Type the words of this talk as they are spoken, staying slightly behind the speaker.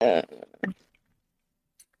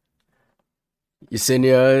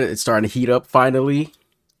Yesenia, it's starting to heat up finally.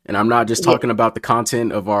 And I'm not just Yeah. talking about the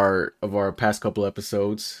content of our past couple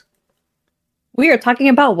episodes. We are talking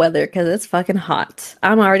about weather because it's fucking hot.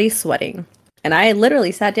 I'm already sweating. And I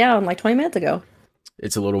literally sat down like 20 minutes ago.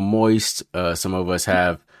 It's a little moist. Some of us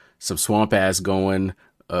have some swamp ass going.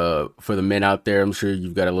 For the men out there, I'm sure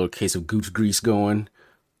you've got a little case of gooch grease going.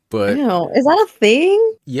 But Ew, is that a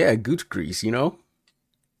thing? yeah, gooch grease, you know?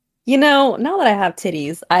 You know, now that I have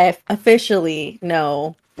titties, I officially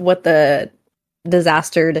know what the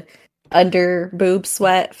disastered under boob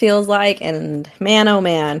sweat feels like. And man, oh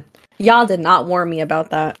man, y'all did not warn me about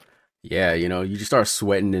that. Yeah, you know, you just start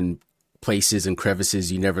sweating in places and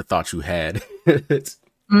crevices you never thought you had.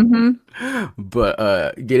 Mm-hmm.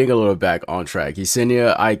 But getting a little back on track,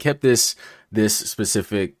 Yesenia, I kept this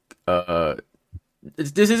specific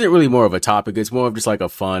this isn't really more of a topic, it's more of just like a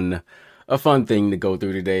fun thing to go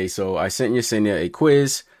through today. So I sent Yesenia a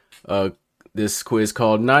quiz. This quiz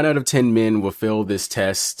called 9 out of 10 men will fail this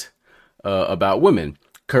test about women,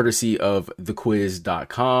 courtesy of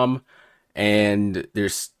thequiz.com. And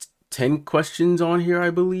there's 10 questions on here,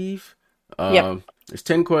 I believe. Yep. There's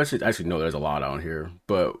 10 questions. Actually, no, there's a lot on here.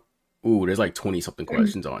 But, there's like 20 something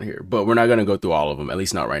questions on here. But we're not going to go through all of them, at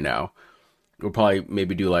least not right now. We'll probably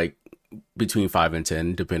maybe do like between 5 and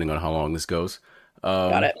 10, depending on how long this goes.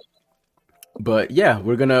 Got it. But yeah,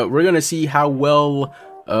 we're gonna see how well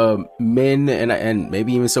men and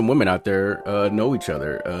maybe even some women out there know each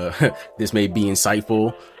other. This may be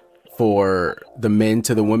insightful for the men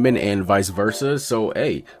to the women and vice versa. So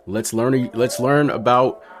hey, let's learn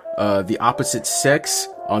about the opposite sex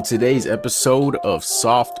on today's episode of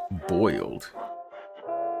Soft Boiled.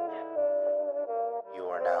 You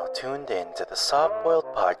are now tuned in to the Soft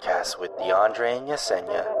Boiled Podcast with DeAndre and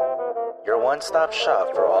Yesenia, your one-stop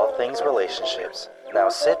shop for all things relationships. Now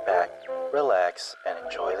sit back, relax, and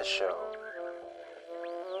enjoy the show.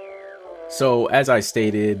 So as I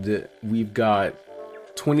stated, we've got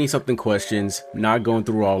 20 something questions, not going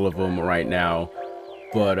through all of them right now,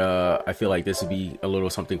 but I feel like this would be a little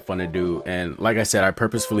something fun to do. And like I said, I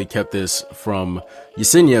purposefully kept this from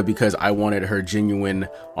Yesenia because I wanted her genuine,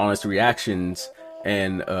 honest reactions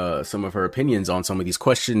and some of her opinions on some of these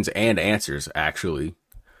questions and answers, actually.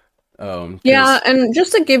 Yeah, and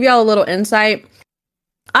just to give y'all a little insight,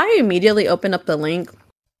 I immediately opened up the link,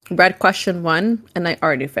 read question 1, and I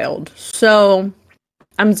already failed. So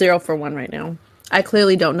I'm 0 for 1 right now. I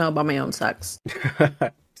clearly don't know about my own sex.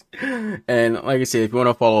 And like I said, if you want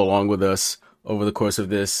to follow along with us over the course of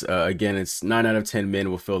this, again, it's 9 out of 10 men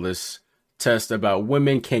will fill this test about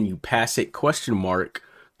women. Can you pass it? ?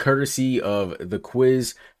 Courtesy of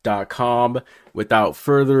thequiz.com. Without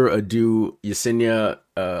further ado, Yesenia,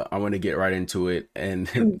 I want to get right into it.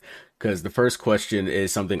 And because the first question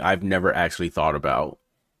is something I've never actually thought about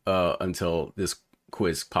until this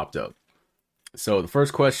quiz popped up. So the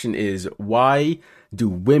first question is, why do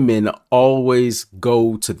women always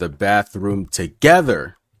go to the bathroom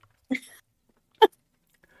together?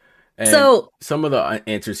 And So some of the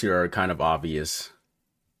answers here are kind of obvious,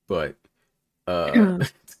 but I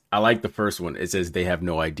like the first one. It says they have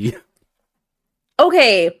no idea.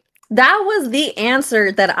 okay, that was the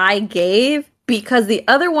answer that I gave because the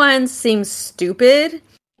other one seems stupid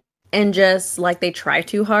and just like they try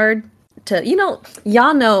too hard to,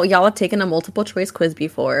 y'all have taken a multiple choice quiz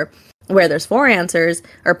before where there's 4 answers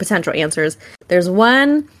or potential answers. There's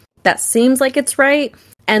one that seems like it's right,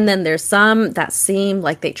 and then there's some that seem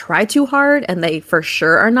like they try too hard and they for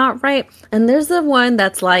sure are not right. And there's the one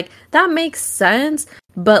that's like, that makes sense,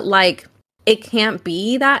 but like it can't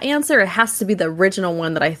be that answer. It has to be the original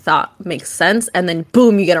one that I thought makes sense, and then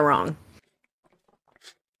boom, you get it wrong.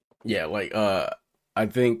 Yeah, like I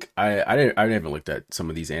think I haven't looked at some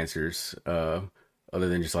of these answers other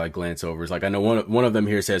than just like glance overs. Like I know one of them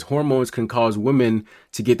here says hormones can cause women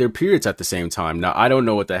to get their periods at the same time. Now I don't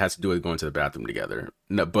know what that has to do with going to the bathroom together.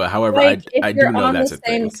 No, but however, Like, I do know that's a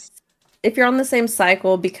thing. If you're on the same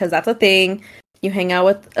cycle, because that's a thing, you hang out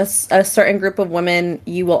with a certain group of women,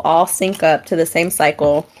 you will all sync up to the same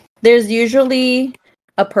cycle. There's usually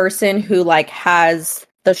a person who like has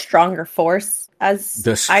the stronger force, as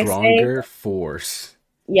The stronger force.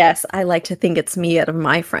 Yes, I like to think it's me out of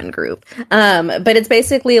my friend group. But it's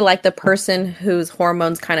basically like the person whose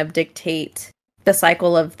hormones kind of dictate the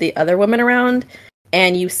cycle of the other women around,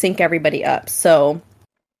 and you sync everybody up. So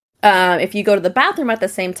if you go to the bathroom at the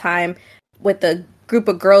same time with the group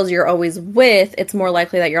of girls you're always with, it's more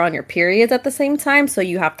likely that you're on your periods at the same time. So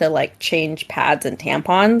you have to like change pads and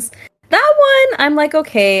tampons. That one, I'm like,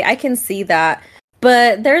 okay, I can see that.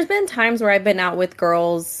 But there's been times where I've been out with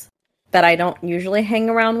girls that I don't usually hang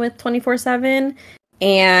around with 24/7,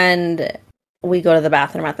 and we go to the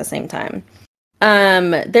bathroom at the same time.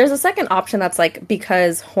 There's a second option that's like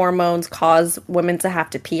because hormones cause women to have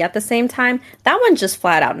to pee at the same time. That one's just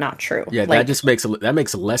flat out not true. Yeah, like, that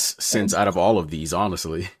makes less sense out of all of these,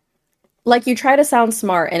 honestly. Like you try to sound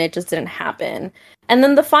smart and it just didn't happen. And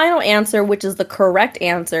then the final answer, which is the correct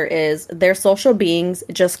answer, is they're social beings.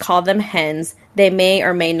 Just call them hens. They may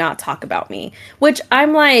or may not talk about me. Which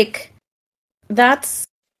I'm like, that's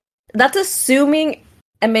assuming,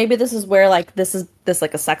 and maybe this is where like this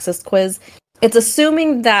like a sexist quiz. It's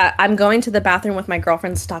assuming that I'm going to the bathroom with my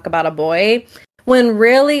girlfriends to talk about a boy, when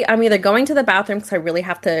really I'm either going to the bathroom because I really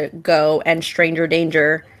have to go and stranger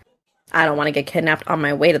danger. I don't want to get kidnapped on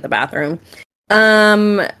my way to the bathroom.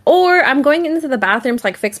 Or I'm going into the bathroom to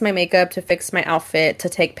like fix my makeup, to fix my outfit, to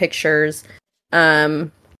take pictures. I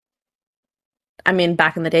mean,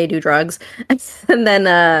 back in the day, do drugs. And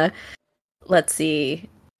then, let's see,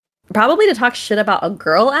 probably to talk shit about a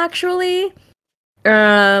girl, actually.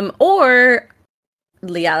 Or,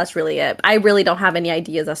 yeah, that's really it. I really don't have any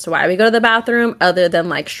ideas as to why we go to the bathroom other than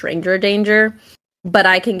like stranger danger. But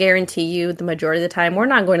I can guarantee you the majority of the time, we're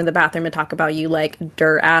not going to the bathroom to talk about you like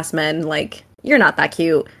dirt ass men. Like, you're not that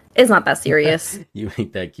cute. It's not that serious. You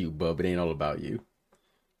ain't that cute, bub. It ain't all about you.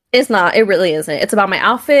 It's not. It really isn't. It's about my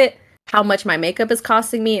outfit, how much my makeup is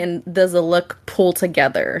costing me, and does the look pull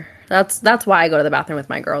together. That's why I go to the bathroom with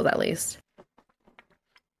my girls, at least.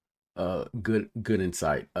 Good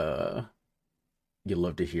insight. You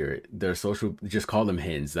love to hear it. They're social. Just call them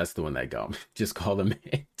hens. That's the one that got me. Just call them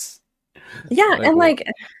hens. Yeah, like, and like,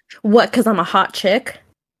 what? Because I'm a hot chick?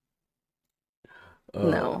 Oh,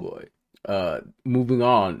 no. Boy. Moving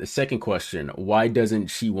on. The second question: why doesn't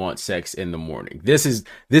she want sex in the morning? This is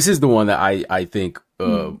the one that I think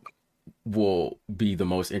will be the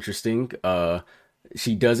most interesting.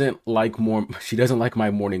 She doesn't like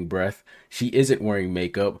my morning breath. She isn't wearing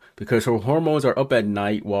makeup because her hormones are up at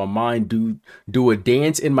night while mine do a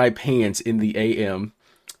dance in my pants in the AM.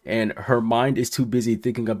 And her mind is too busy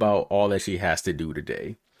thinking about all that she has to do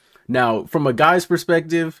today. Now, from a guy's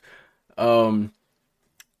perspective, it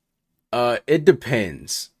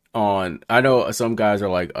depends on. I know some guys are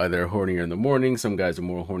like they're hornier in the morning. Some guys are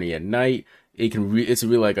more horny at night. It's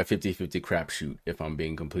really like a 50-50 crapshoot, if I'm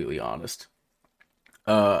being completely honest.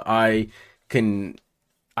 I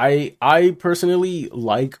personally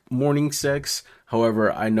like morning sex.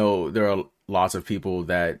 However, I know there are lots of people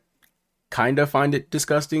that kind of find it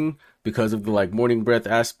disgusting because of the like morning breath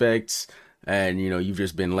aspects, and you've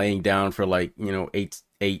just been laying down for like 8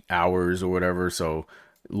 hours or whatever, so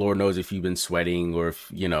Lord knows if you've been sweating or if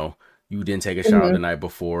you didn't take a shower the night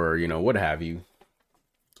before, or what have you.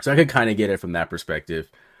 So I could kind of get it from that perspective.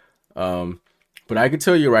 But I can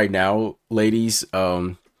tell you right now, ladies,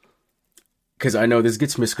 because I know this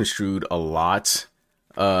gets misconstrued a lot,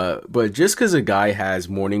 but just because a guy has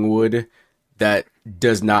morning wood, that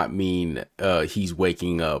does not mean he's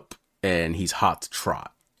waking up and he's hot to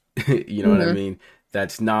trot. You know what I mean?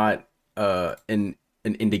 That's not an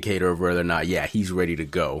indicator of whether or not, he's ready to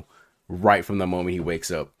go right from the moment he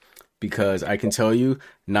wakes up. Because I can tell you,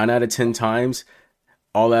 9 out of 10 times,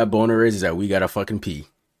 all that boner is that we gotta fucking pee.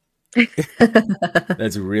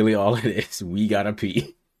 That's really all it is. We gotta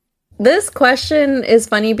pee. This question is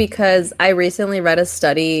funny because I recently read a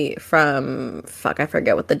study from I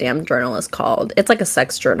forget what the damn journal is called. It's like a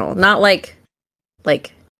sex journal, not like a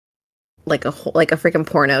freaking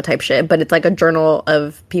porno type shit, but it's like a journal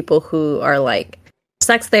of people who are like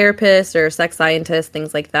sex therapists or sex scientists,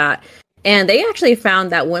 things like that. And they actually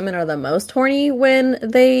found that women are the most horny when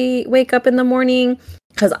they wake up in the morning.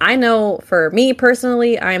 Because I know for me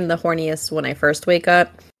personally, I'm the horniest when I first wake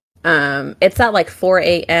up. It's at like 4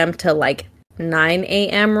 a.m. to like 9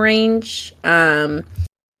 a.m. range. So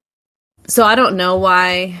I don't know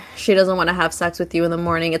why she doesn't want to have sex with you in the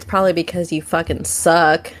morning. It's probably because you fucking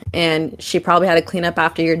suck. And she probably had to clean up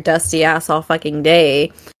after your dusty ass all fucking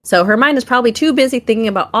day. So her mind is probably too busy thinking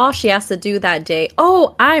about all she has to do that day.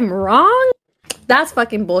 Oh, I'm wrong? That's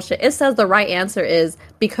fucking bullshit. It says the right answer is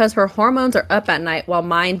because her hormones are up at night while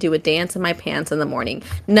mine do a dance in my pants in the morning.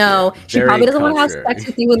 No, she probably doesn't want to have sex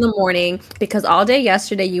with you in the morning because all day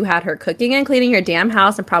yesterday you had her cooking and cleaning your damn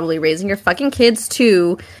house and probably raising your fucking kids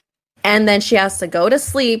too. And then she has to go to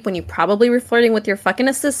sleep when you probably were flirting with your fucking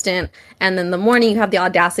assistant. And then in the morning you have the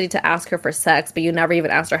audacity to ask her for sex, but you never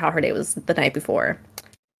even asked her how her day was the night before.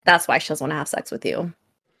 That's why she doesn't want to have sex with you.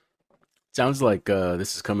 Sounds like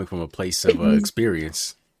this is coming from a place of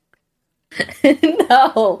experience.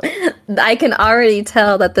 No, I can already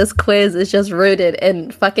tell that this quiz is just rooted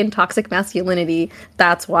in fucking toxic masculinity.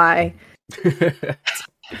 That's why.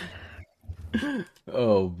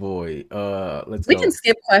 Oh boy. Let's We can go.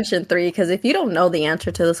 skip question 3 because if you don't know the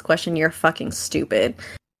answer to this question, you're fucking stupid.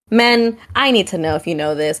 Men, I need to know if you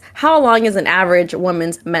know this. How long is an average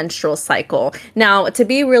woman's menstrual cycle? Now, to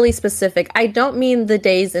be really specific, I don't mean the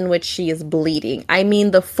days in which she is bleeding. I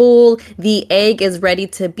mean the egg is ready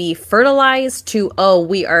to be fertilized to, oh,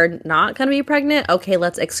 we are not going to be pregnant. Okay,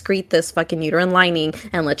 let's excrete this fucking uterine lining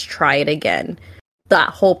and let's try it again. That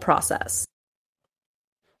whole process.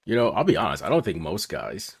 I'll be honest. I don't think most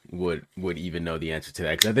guys would even know the answer to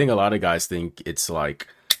that, because I think a lot of guys think it's like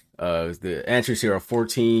the answers here are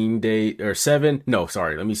 14 day or 7. No,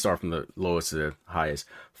 sorry. Let me start from the lowest to the highest.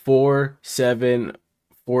 4, 7,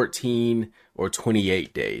 14, or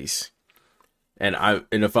 28 days. And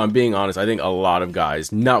if I'm being honest, I think a lot of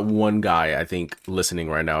guys, not one guy, I think listening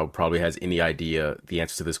right now probably has any idea the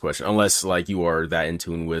answer to this question, unless like you are that in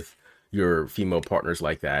tune with your female partners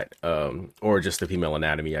like that, or just the female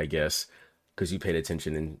anatomy, I guess, because you paid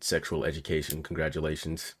attention in sexual education.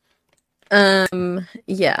 Congratulations.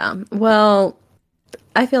 Yeah. Well,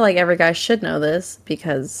 I feel like every guy should know this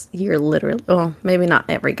because you're literally, well, maybe not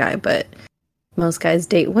every guy, but most guys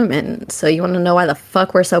date women. So you want to know why the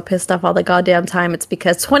fuck we're so pissed off all the goddamn time? It's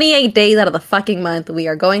because 28 days out of the fucking month, we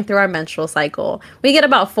are going through our menstrual cycle. We get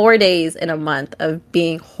about 4 days in a month of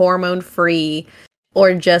being hormone free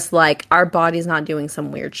or just like our body's not doing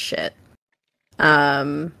some weird shit.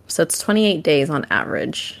 So it's 28 days on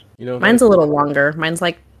average. Mine's a little longer. Mine's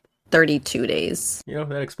like 32 days.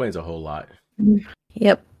 That explains a whole lot.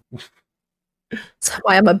 Yep. That's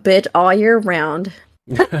why I'm a bitch all year round.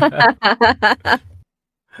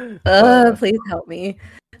 Please help me.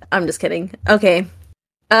 I'm just kidding. Okay.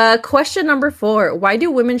 Question number 4. Why do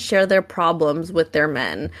women share their problems with their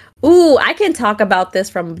men? Ooh, I can talk about this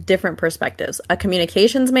from different perspectives. A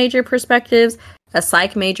communications major perspective, a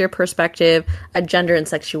psych major perspective, a gender and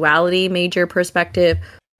sexuality major perspective,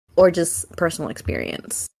 or just personal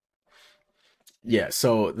experience. Yeah,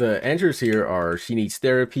 so the answers here are she needs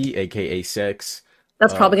therapy, aka sex.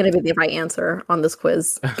 That's probably going to be the right answer on this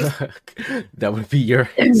quiz. That would be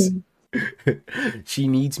yours. She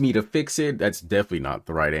needs me to fix it. That's definitely not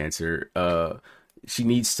the right answer. She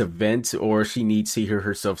needs to vent, or she needs to hear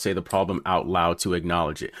herself say the problem out loud to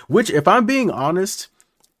acknowledge it. Which, if I'm being honest,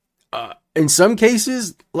 in some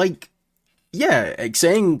cases, like, yeah, like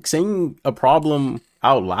saying a problem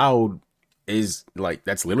out loud is like,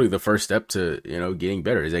 that's literally the first step to getting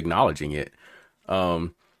better, is acknowledging it.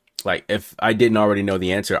 Like, if I didn't already know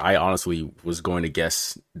the answer, I honestly was going to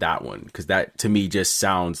guess that one, because that to me just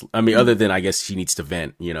sounds, I mean, other than I guess she needs to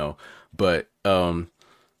vent, but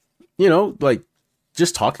like,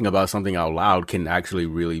 just talking about something out loud can actually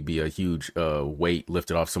really be a huge weight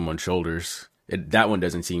lifted off someone's shoulders. That one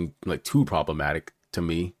doesn't seem like too problematic to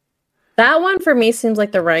me. That one for me seems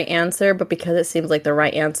like the right answer, but because it seems like the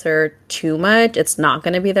right answer too much, it's not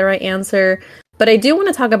going to be the right answer. But I do want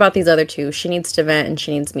to talk about these other two. She needs to vent and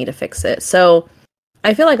she needs me to fix it. So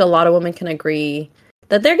I feel like a lot of women can agree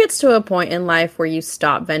that there gets to a point in life where you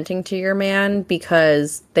stop venting to your man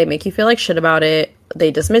because they make you feel like shit about it.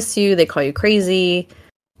 They dismiss you. They call you crazy.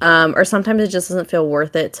 Or sometimes it just doesn't feel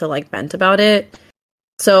worth it to like vent about it.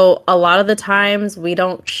 So a lot of the times we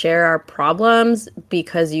don't share our problems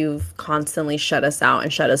because you've constantly shut us out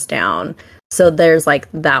and shut us down. So there's like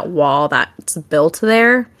that wall that's built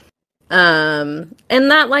there. And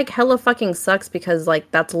that like hella fucking sucks because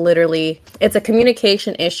like that's literally, it's a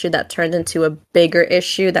communication issue that turned into a bigger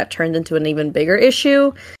issue that turned into an even bigger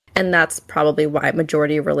issue. And that's probably why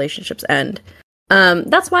majority of relationships end.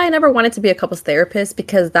 That's why I never wanted to be a couples therapist,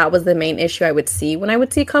 because that was the main issue I would see when I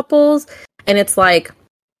would see couples. And it's like,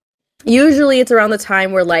 usually it's around the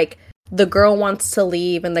time where like the girl wants to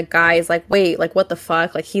leave and the guy is like, wait, like what the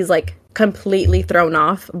fuck? Like he's like completely thrown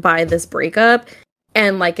off by this breakup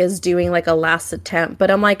and like is doing like a last attempt. But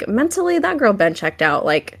I'm like, mentally that girl been checked out.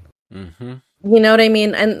 Like, you know what I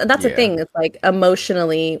mean? And that's the thing. It's like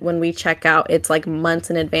emotionally when we check out, it's like months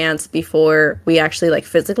in advance before we actually like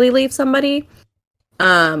physically leave somebody.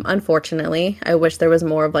 Unfortunately, I wish there was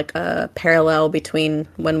more of like a parallel between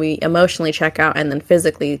when we emotionally check out and then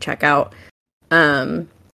physically check out.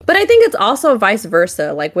 But I think it's also vice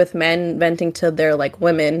versa, like with men venting to their like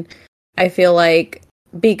women. I feel like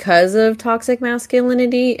because of toxic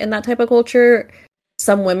masculinity and that type of culture,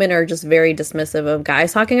 some women are just very dismissive of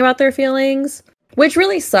guys talking about their feelings, which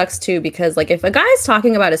really sucks too, because like if a guy's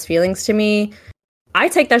talking about his feelings to me, I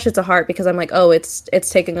take that shit to heart because I'm like, oh, it's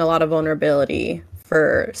taking a lot of vulnerability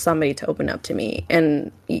for somebody to open up to me.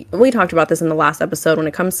 And we talked about this in the last episode. When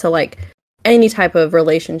it comes to like any type of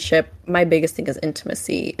relationship, my biggest thing is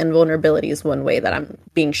intimacy, and vulnerability is one way that I'm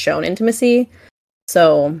being shown intimacy.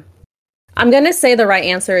 So I'm going to say the right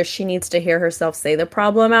answer is she needs to hear herself say the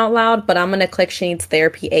problem out loud, but I'm going to click she needs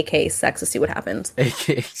therapy, aka sex, to see what happens.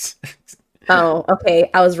 AKA. Oh, okay.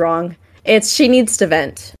 I was wrong. It's she needs to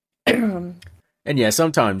vent. And yeah,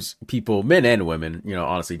 sometimes people, men and women,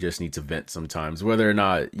 honestly just need to vent sometimes, whether or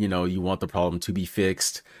not, you want the problem to be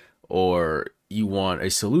fixed or you want a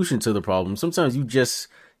solution to the problem. Sometimes you just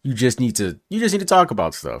need to talk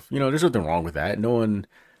about stuff. There's nothing wrong with that. No one,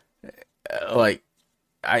 like,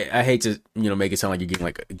 I hate to, make it sound like you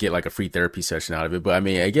get like a free therapy session out of it. But I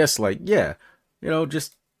mean, I guess like, yeah,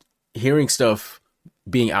 just hearing stuff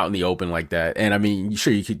being out in the open like that. And I mean,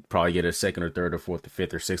 sure, you could probably get a second or third or fourth or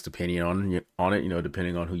fifth or sixth opinion on it,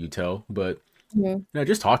 depending on who you tell. But,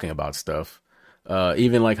 just talking about stuff,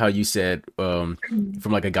 even like how you said, from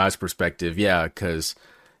like a guy's perspective. Yeah. Cause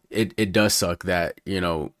it does suck that,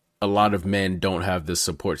 a lot of men don't have the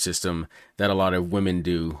support system that a lot of women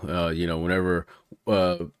do. Whenever,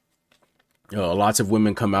 lots of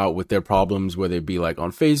women come out with their problems, whether it be like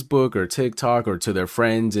on Facebook or TikTok or to their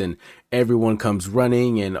friends, and everyone comes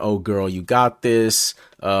running and, oh girl, you got this.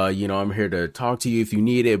 I'm here to talk to you if you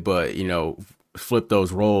need it, but flip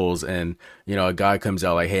those roles and, a guy comes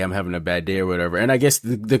out like, hey, I'm having a bad day or whatever. And I guess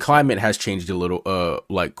the climate has changed a little,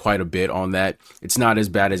 like quite a bit on that. It's not as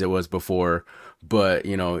bad as it was before, but,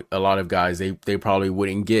 a lot of guys, they probably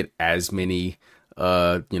wouldn't get as many,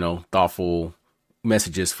 thoughtful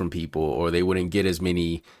messages from people, or they wouldn't get as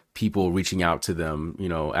many people reaching out to them,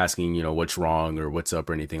 asking, what's wrong or what's up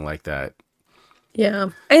or anything like that. Yeah.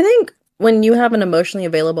 I think when you have an emotionally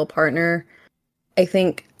available partner, I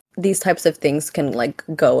think these types of things can like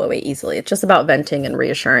go away easily. It's just about venting and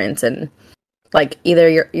reassurance, and like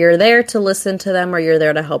either you're there to listen to them or you're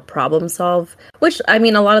there to help problem solve, which I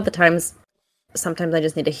mean, a lot of the times, sometimes I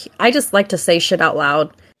just like to say shit out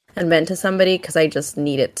loud and vent to somebody because I just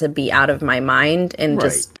need it to be out of my mind and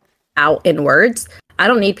just out in words. I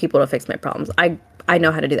don't need people to fix my problems. I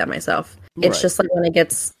know how to do that myself. It's just like when it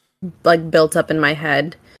gets like built up in my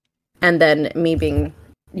head, and then me being,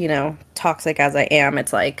 toxic as I am,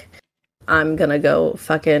 it's like I'm gonna go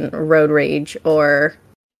fucking road rage or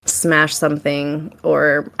smash something,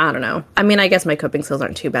 or I don't know. I mean, I guess my coping skills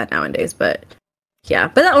aren't too bad nowadays, but yeah.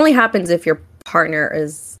 But that only happens if your partner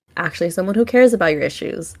is actually someone who cares about your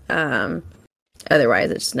issues.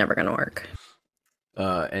 Otherwise it's never gonna work.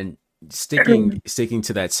 And sticking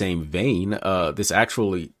to that same vein,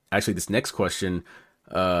 this next question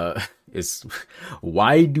is,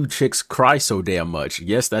 why do chicks cry so damn much?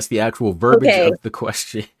 Yes, that's the actual verbiage of the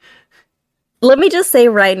question. Let me just say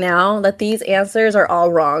right now that these answers are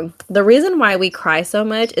all wrong. The reason why we cry so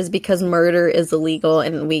much is because murder is illegal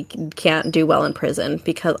and we can't do well in prison.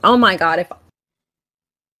 Because, oh my god,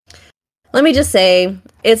 let me just say,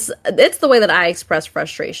 it's the way that I express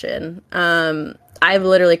frustration. I've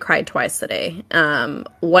literally cried twice today.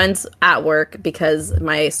 Once at work because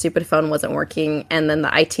my stupid phone wasn't working, and then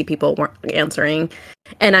the IT people weren't answering,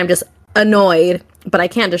 and I'm just annoyed, but I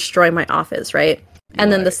can't destroy my office, right?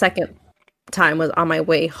 And then the second time was on my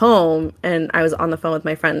way home, and I was on the phone with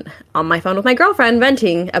my girlfriend,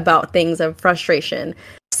 venting about things of frustration.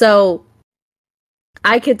 So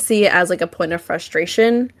I could see it as like a point of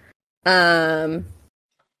frustration. But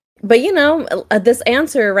this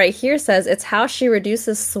answer right here says it's how she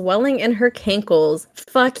reduces swelling in her cankles.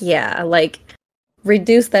 Fuck yeah. Like,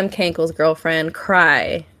 reduce them cankles, girlfriend.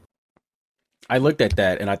 Cry. I looked at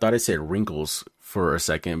that and I thought it said wrinkles for a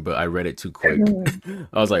second, but I read it too quick.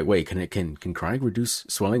 I was like, wait, can crying reduce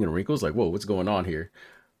swelling and wrinkles? Like, whoa, what's going on here?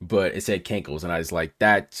 But it said cankles, and I was like,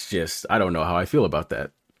 that's just, I don't know how I feel about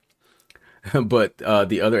that. But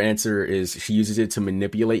the other answer is she uses it to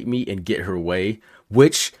manipulate me and get her way,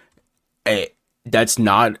 which that's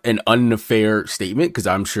not an unfair statement, because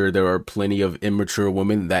I'm sure there are plenty of immature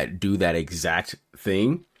women that do that exact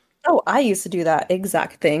thing. Oh, I used to do that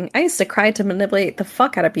exact thing. I used to cry to manipulate the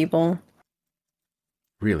fuck out of people.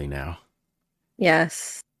 Really now?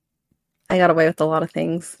 Yes. I got away with a lot of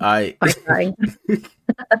things. By crying.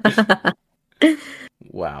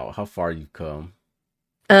 Wow, how far you've come.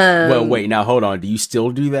 Well, wait, now hold on. Do you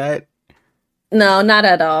still do that? No, not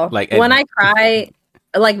at all. Like when I cry,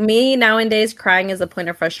 like me nowadays, crying is a point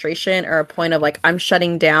of frustration or a point of like I'm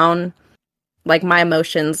shutting down. Like my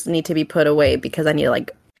emotions need to be put away because I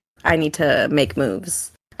need to make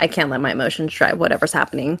moves. I can't let my emotions drive whatever's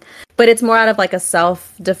happening. But it's more out of like a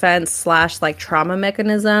self-defense / like trauma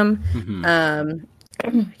mechanism.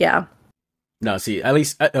 Mm-hmm. Yeah. No, see, at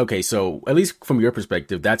least, okay, so at least from your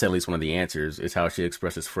perspective, that's at least one of the answers, is how she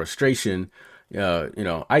expresses frustration.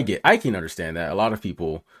 I can understand that. A lot of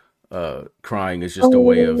people, crying is just a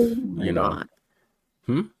way of, God.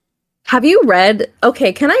 Have you read?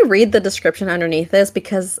 Okay, can I read the description underneath this?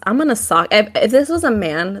 Because I'm gonna sock. If this was a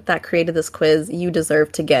man that created this quiz, you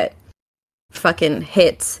deserve to get fucking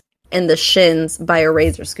hit in the shins by a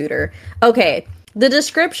razor scooter. Okay, the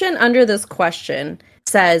description under this question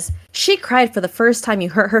says, she cried for the first time you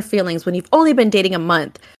hurt her feelings when you've only been dating a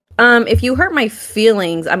month. If you hurt my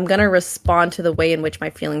feelings, I'm gonna respond to the way in which my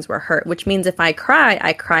feelings were hurt, which means if I cry,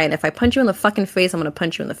 I cry, and if I punch you in the fucking face, I'm gonna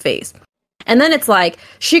punch you in the face. And then it's like,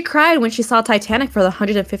 she cried when she saw Titanic for the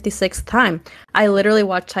 156th time. I literally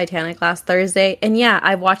watched Titanic last Thursday, and yeah,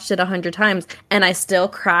 I've watched it 100 times, and I still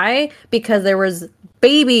cry because there was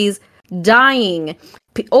babies dying,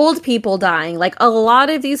 old people dying. Like, a lot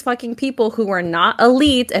of these fucking people who were not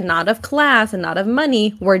elite and not of class and not of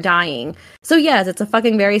money were dying. So yes, it's a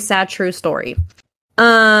fucking very sad, true story.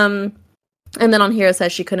 And then on here it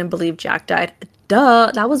says she couldn't believe Jack died.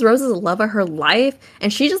 Duh, that was Rose's love of her life,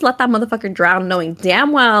 and she just let that motherfucker drown, knowing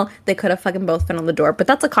damn well they could have fucking both been on the door. But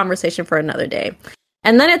that's a conversation for another day.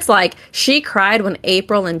 And then it's like, she cried when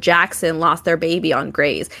April and Jackson lost their baby on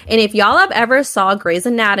Grey's. And if y'all have ever saw Grey's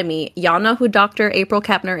Anatomy, y'all know who Dr. April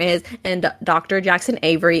Kepner is and Dr. Jackson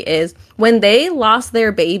Avery is. When they lost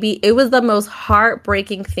their baby, it was the most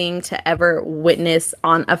heartbreaking thing to ever witness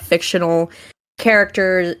on a fictional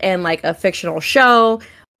character and like a fictional show.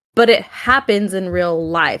 But it happens in real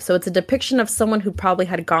life. So it's a depiction of someone who probably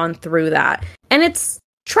had gone through that. And it's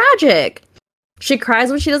tragic. She cries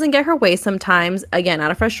when she doesn't get her way sometimes, again,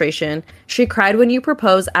 out of frustration. She cried when you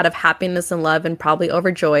propose out of happiness and love and probably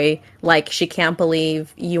overjoy, like she can't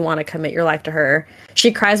believe you want to commit your life to her.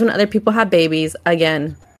 She cries when other people have babies,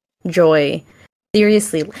 again, joy.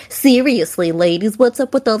 Seriously, ladies, what's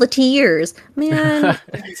up with all the tears? Man,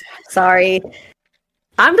 sorry.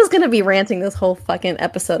 I'm just going to be ranting this whole fucking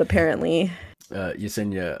episode, apparently.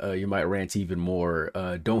 Yesenia, you might rant even more.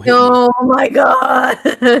 Don't hit me. Oh my god!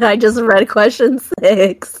 I just read question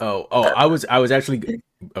 6. I was actually.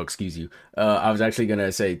 Oh, excuse you. I was actually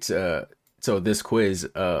gonna say. So this quiz,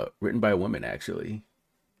 written by a woman, actually.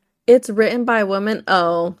 It's written by a woman.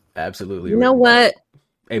 Oh, absolutely. You know what?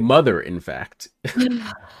 A mother, in fact,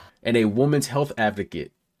 and a woman's health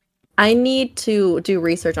advocate. I need to do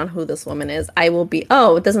research on who this woman is. I will be.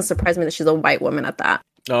 Oh, it doesn't surprise me that she's a white woman at that.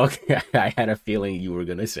 Okay, I had a feeling you were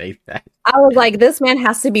gonna say that. I was like, this man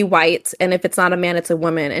has to be white, and if it's not a man, it's a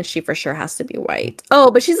woman, and she for sure has to be white.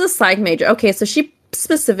 Oh, but she's a psych major. Okay, so she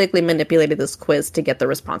specifically manipulated this quiz to get the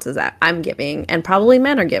responses that I'm giving, and probably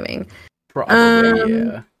men are giving. Probably,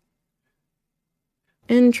 yeah.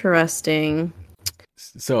 Interesting.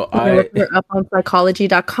 So I look her up on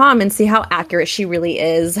psychology.com and see how accurate she really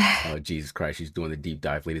is. Oh, Jesus Christ. She's doing the deep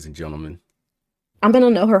dive, ladies and gentlemen. I'm going to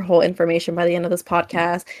know her whole information by the end of this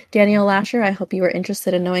podcast. Danielle Lasher, I hope you were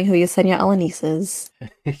interested in knowing who Yesenia Alanis is.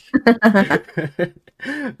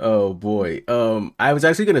 Oh, boy. I was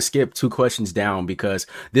actually going to skip 2 questions down because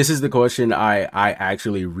this is the question I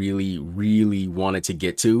actually really, really wanted to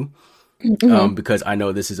get to. Mm-hmm. Because I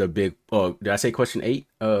know this is a big... Oh, did I say question 8?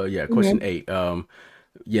 Yeah, question 8.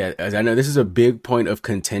 Yeah, as I know this is a big point of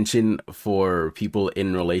contention for people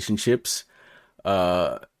in relationships.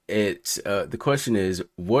 The question is,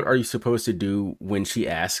 what are you supposed to do when she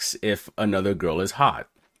asks if another girl is hot?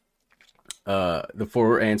 The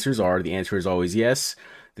 4 answers are: the answer is always yes,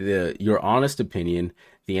 your honest opinion,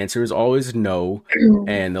 the answer is always no,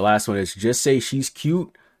 and the last one is just say she's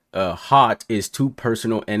cute. Hot is too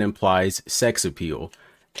personal and implies sex appeal.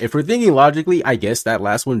 If we're thinking logically, I guess that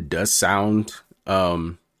last one does sound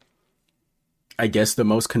I guess the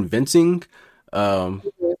most convincing. I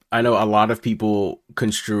know a lot of people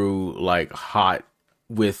construe like hot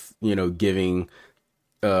with, giving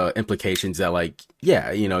implications that like,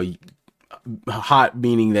 yeah, hot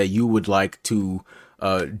meaning that you would like to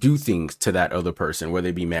do things to that other person, whether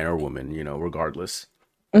it be man or woman, regardless.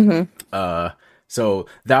 Mm-hmm. So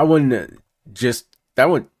that one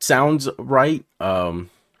sounds right.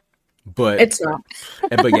 But it's not.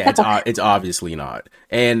 But yeah, it's obviously not.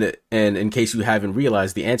 And in case you haven't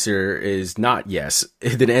realized, the answer is not yes.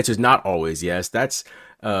 The answer is not always yes. That's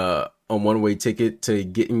a one-way ticket to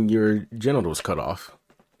getting your genitals cut off.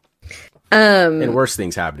 And worse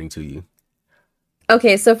things happening to you.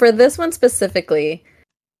 Okay, so for this one specifically,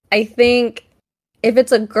 I think if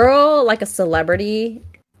it's a girl, like a celebrity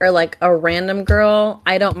or like a random girl,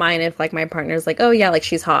 I don't mind if like my partner's like, oh yeah, like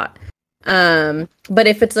she's hot. But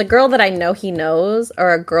if it's a girl that I know he knows,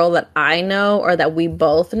 or a girl that I know, or that we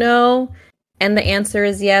both know, and the answer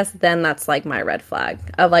is yes, then that's like my red flag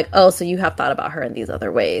of like, oh, so you have thought about her in these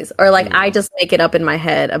other ways. Or like, I just make it up in my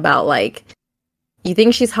head about like, you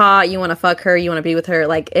think she's hot, you want to fuck her, you want to be with her.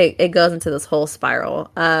 Like it goes into this whole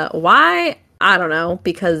spiral. Why? I don't know,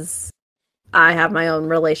 because I have my own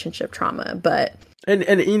relationship trauma, but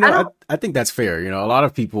and you know, I think that's fair. You know, a lot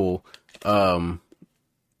of people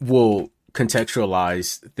will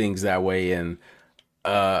contextualize things that way, and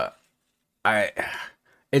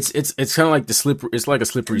it's kind of like it's like a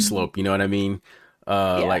slippery slope. You know what I mean?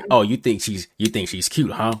 Like, oh, you think she's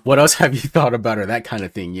cute, huh? What else have you thought about her? That kind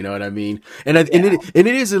of thing. You know what I mean? And it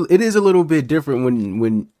is a little bit different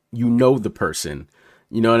when you know the person.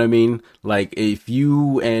 You know what I mean? Like, if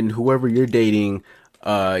you and whoever you're dating,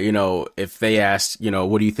 you know, if they ask, you know,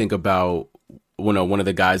 what do you think about, you know, one of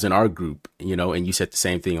the guys in our group, you know, and you said the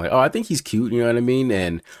same thing, like, oh, I think he's cute, you know what I mean?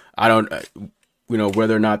 And I don't, you know,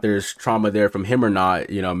 whether or not there's trauma there from him or not,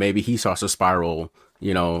 you know, maybe he starts to spiral,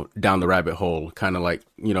 you know, down the rabbit hole, kind of like,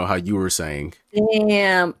 you know, how you were saying.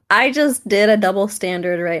 Damn, I just did a double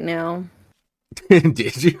standard right now.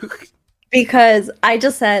 Did you? Because I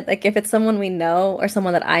just said, like, if it's someone we know or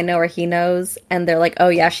someone that I know or he knows, and they're like, oh,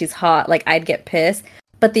 yeah, she's hot, like, I'd get pissed.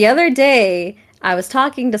 But the other day, I was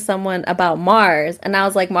talking to someone about Mars, and I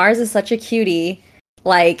was like, Mars is such a cutie.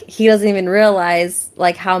 Like, he doesn't even realize,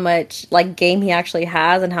 like, how much, like, game he actually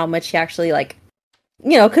has and how much he actually, like,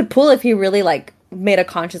 you know, could pull if he really, like, made a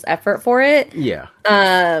conscious effort for it. Yeah.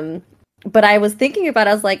 But I was thinking about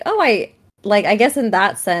it, I was like, oh, I guess in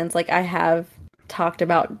that sense, like, I have talked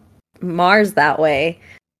about Mars that way.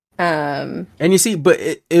 And you see, but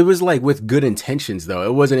it was like with good intentions though.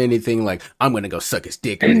 It wasn't anything like I'm gonna go suck his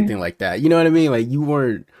dick or anything like that. You know what I mean? Like you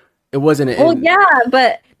weren't. It wasn't. Well, yeah,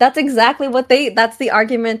 but that's exactly what that's the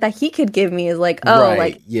argument that he could give me is like, oh, right,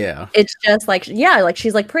 like yeah, it's just like yeah, like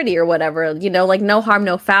she's like pretty or whatever. You know, like no harm,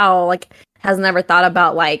 no foul. Like has never thought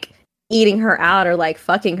about like eating her out or like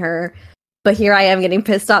fucking her. But here I am getting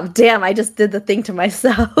pissed off. Damn, I just did the thing to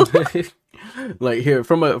myself. Like here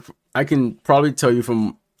I can probably tell you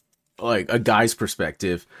from like a guy's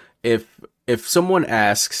perspective, if someone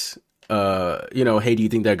asks, you know, hey, do you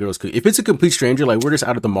think that girl's cute? If it's a complete stranger, like we're just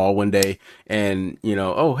out at the mall one day and, you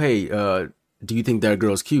know, oh, hey, do you think that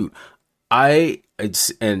girl's cute?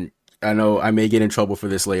 And I know I may get in trouble for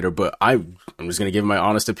this later, but I'm just going to give my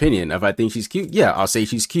honest opinion. If I think she's cute, yeah, I'll say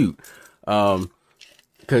she's cute.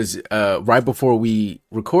 Because right before we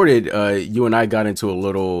recorded, you and I got into a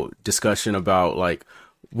little discussion about like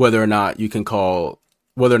whether or not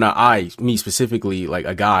me specifically, like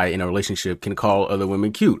a guy in a relationship can call other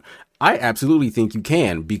women cute. I absolutely think you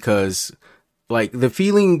can, because like the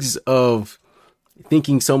feelings of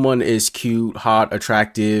thinking someone is cute, hot,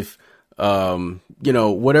 attractive, you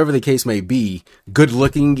know, whatever the case may be, good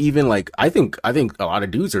looking, even like I think a lot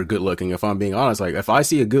of dudes are good looking, if I'm being honest. Like if I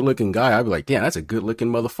see a good looking guy, I'd be like, damn, that's a good looking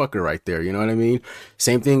motherfucker right there. You know what I mean?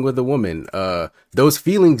 Same thing with the woman. Those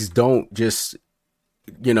feelings don't just,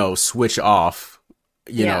 you know, switch off,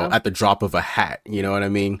 you know, at the drop of a hat. You know what I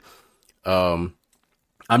mean?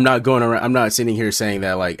 I'm not sitting here saying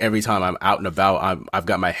that like every time I'm out and about, I've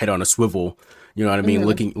got my head on a swivel. You know what I mean?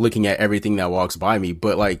 Looking at everything that walks by me.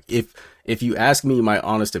 But like if you ask me my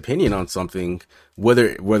honest opinion on something,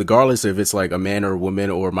 regardless if it's like a man or a woman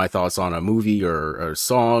or my thoughts on a movie or a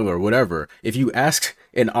song or whatever, if you ask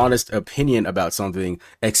an honest opinion about something,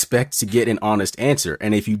 expect to get an honest answer.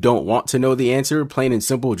 And if you don't want to know the answer, plain and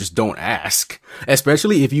simple, just don't ask.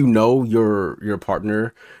 Especially if you know your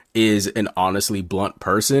partner is an honestly blunt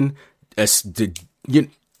person,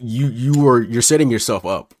 you're setting yourself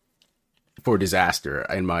up for disaster,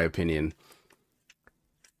 in my opinion.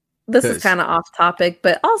 This is kind of off topic,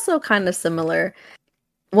 but also kind of similar.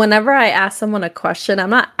 Whenever I ask someone a question, I'm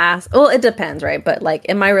not asked. Well, it depends, right? But like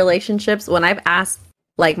in my relationships, when I've asked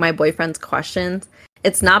like my boyfriend's questions,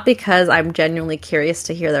 it's not because I'm genuinely curious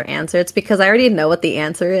to hear their answer. It's because I already know what the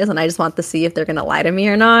answer is, and I just want to see if they're gonna lie to me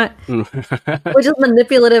or not, which is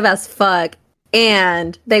manipulative as fuck.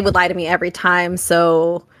 And they would lie to me every time.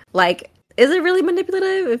 So like, is it really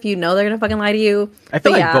manipulative if you know they're gonna fucking lie to you? I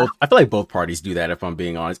feel like both parties do that, if I'm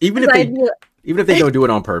being honest. Even if they don't do it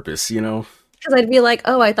on purpose, you know. Because I'd be like,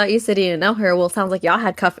 oh, I thought you said you didn't know her. Well, it sounds like y'all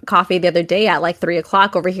had coffee the other day at like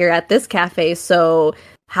 3:00 over here at this cafe. So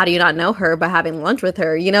how do you not know her by having lunch with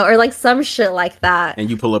her? You know, or like some shit like that. And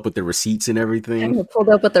you pull up with the receipts and everything. And you pulled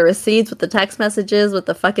up with the receipts, with the text messages, with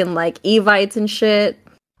the fucking like evites and shit.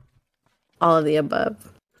 All of the above.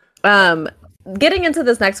 Getting into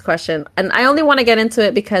this next question, and I only want to get into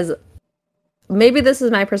it because maybe this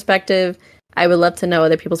is my perspective. I would love to know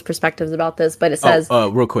other people's perspectives about this, but it says...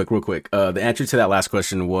 real quick. The answer to that last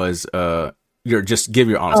question was, just give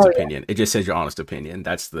your honest opinion. Yeah. It just says your honest opinion.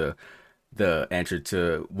 That's the answer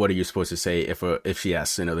to what are you supposed to say if she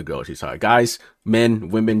asks another girl she's hot. Guys, men,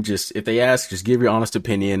 women, just if they ask, just give your honest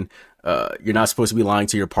opinion. You're not supposed to be lying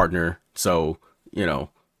to your partner. So, you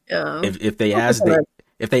know, if they ask,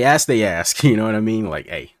 if they ask, they ask. You know what I mean? Like,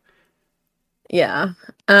 hey. Yeah.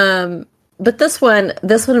 But this one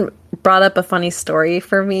brought up a funny story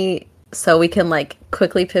for me, so we can like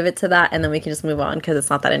quickly pivot to that, and then we can just move on because it's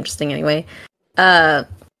not that interesting anyway.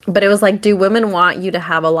 But it was like, do women want you to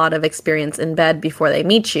have a lot of experience in bed before they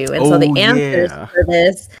meet you? And so the answers for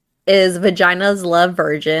this is vaginas love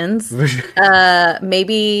virgins.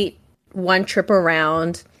 Maybe one trip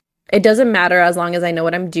around. It doesn't matter as long as I know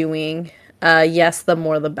what I'm doing. Yes, the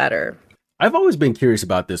more the better. I've always been curious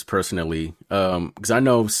about this personally, because I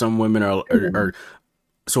know some women are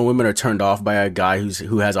turned off by a guy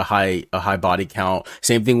who has a high body count.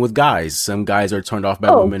 Same thing with guys. Some guys are turned off by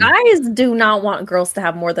women. Guys do not want girls to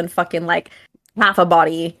have more than fucking like half a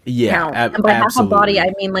body count. And by half a body,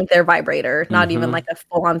 I mean like their vibrator, not even like a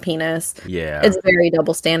full on penis. Yeah, it's very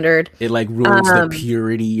double standard. It like ruins the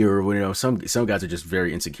purity, or you know, some guys are just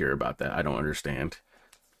very insecure about that. I don't understand.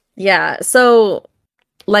 Yeah, so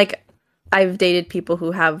like I've dated people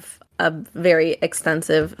who have a very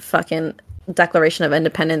extensive fucking Declaration of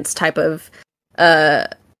Independence type of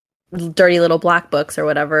dirty little black books or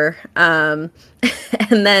whatever. And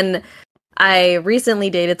then I recently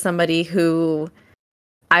dated somebody who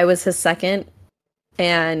I was his second,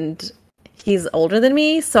 and he's older than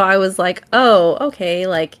me. So I was like, oh, okay,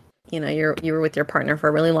 like, you know, you were with your partner for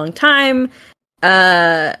a really long time.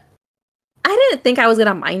 I didn't think I was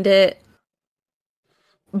gonna mind it,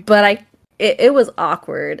 but it was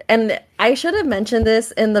awkward. And I should have mentioned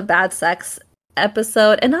this in the bad sex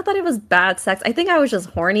episode, and not that it was bad sex. I think I was just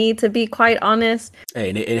horny, to be quite honest. Hey,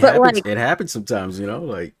 and it happens. Like, it happens sometimes, you know,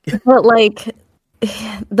 like. But like,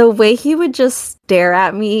 the way he would just stare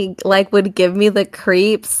at me, like, would give me the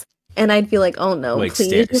creeps, and I'd be like, "Oh no, like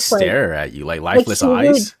please!" Stare at you, like lifeless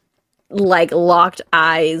eyes, like locked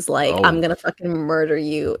eyes, like I'm gonna fucking murder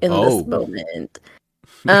you in this moment.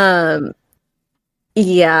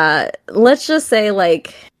 Yeah, let's just say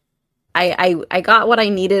like I got what I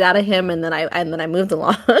needed out of him, and then I moved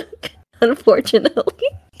along, unfortunately.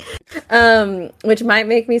 Which might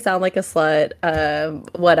make me sound like a slut,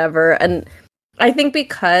 whatever. And I think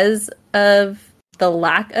because of the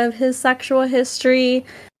lack of his sexual history,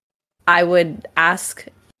 I would ask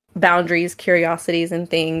boundaries, curiosities, and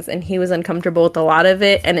things, and he was uncomfortable with a lot of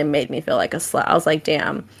it, and it made me feel like a slut. I was like,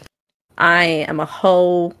 damn, I am a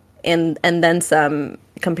hoe and then some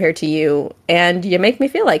compared to you, and you make me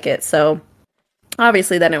feel like it. So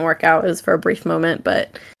obviously that didn't work out. It was for a brief moment,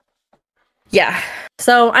 but yeah.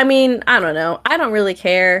 So I mean, I don't know, I don't really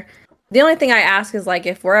care. The only thing I ask is like,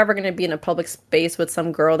 if we're ever going to be in a public space with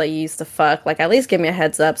some girl that you used to fuck, like at least give me a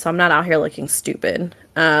heads up so I'm not out here looking stupid.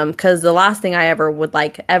 Because the last thing I ever would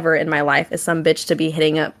like ever in my life is some bitch to be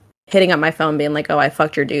hitting up my phone being like, oh, I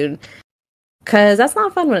fucked your dude. Because that's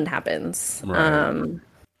not fun when it happens. Right.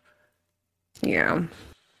 Yeah.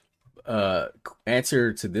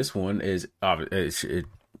 Answer to this one is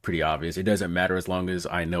pretty obvious. It doesn't matter as long as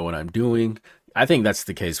I know what I'm doing. I think that's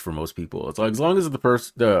the case for most people. It's like as long as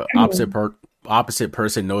the opposite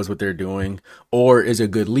person knows what they're doing, or is a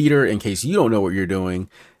good leader in case you don't know what you're doing,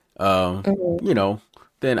 you know,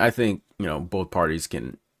 then I think, you know, both parties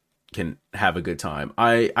can have a good time.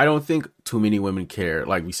 I don't think too many women care.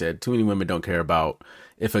 Like we said, too many women don't care about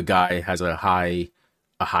if a guy has a high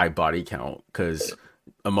body count, because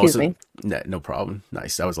most of no problem.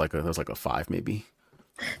 Nice. That was like a 5 maybe.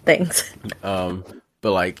 Thanks. But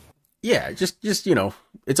like, yeah, just you know,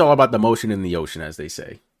 it's all about the motion in the ocean, as they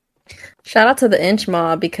say. Shout out to the inch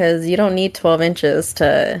mob, because you don't need 12 inches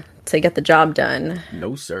to get the job done.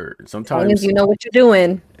 No, sir. Sometimes, as long as you know what you're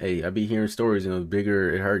doing. Hey, I be hearing stories, you know, the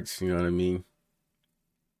bigger it hurts. You know what I mean?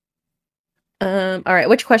 All right.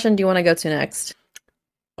 Which question do you want to go to next?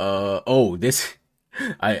 This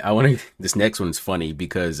I want to. This next one's funny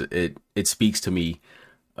because it speaks to me.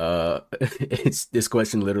 This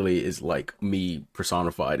question literally is like me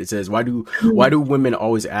personified. It says, why do women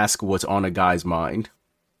always ask what's on a guy's mind?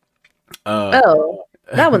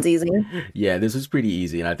 That one's easy. Yeah, this was pretty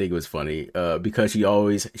easy, and I think it was funny because she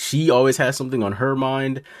always has something on her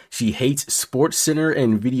mind. She hates Sports Center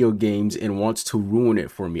and video games and wants to ruin it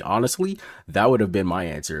for me. Honestly, that would have been my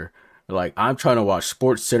answer. Like, I'm trying to watch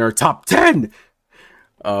Sports Center Top 10.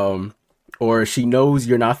 Or she knows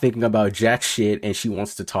you're not thinking about jack shit and she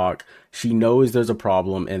wants to talk. She knows there's a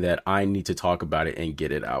problem and that I need to talk about it and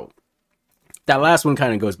get it out. That last one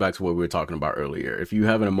kind of goes back to what we were talking about earlier. If you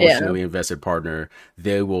have an emotionally invested partner,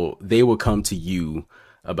 they will come to you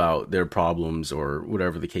about their problems or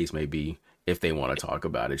whatever the case may be if they want to talk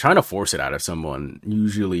about it. Trying to force it out of someone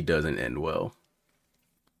usually doesn't end well.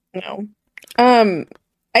 No.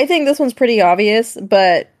 I think this one's pretty obvious,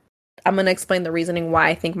 but I'm going to explain the reasoning why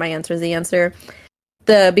I think my answer is the answer.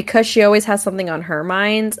 because she always has something on her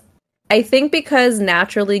mind. I think because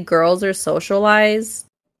naturally girls are socialized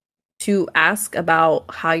to ask about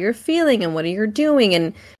how you're feeling and what you're doing,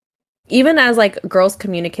 and even as like girls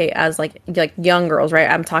communicate as like young girls, right?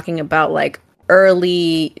 I'm talking about like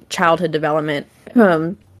early childhood development.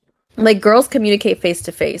 Like girls communicate face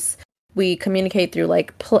to face. We communicate through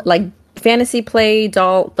like like fantasy play,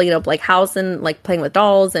 doll, like house and like playing with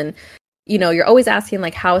dolls, and you're always asking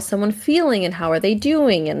like how is someone feeling and how are they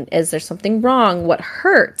doing and is there something wrong? What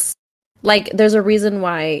hurts? Like there's a reason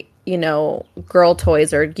why girl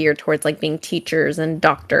toys are geared towards like being teachers and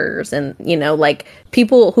doctors and like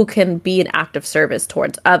people who can be an active service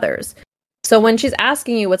towards others. So when she's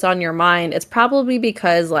asking you what's on your mind, it's probably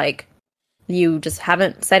because like you just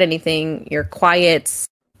haven't said anything, you're quiet,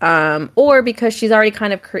 or because she's already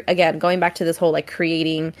kind of again going back to this whole like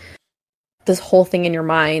creating this whole thing in your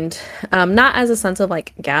mind, not as a sense of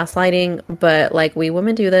like gaslighting, but like we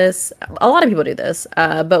women do this, a lot of people do this,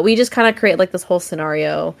 but we just kind of create like this whole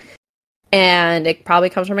scenario, and it probably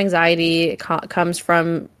comes from anxiety, it comes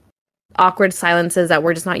from awkward silences that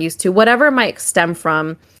we're just not used to, whatever it might stem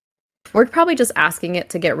from. We're probably just asking it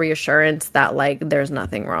to get reassurance that like there's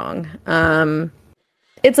nothing wrong.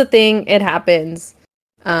 It's a thing, it happens.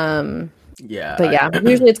 Yeah, but yeah,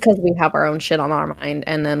 usually it's because we have our own shit on our mind,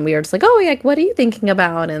 and then we are just like, oh, like what are you thinking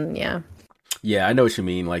about? And yeah, I know what you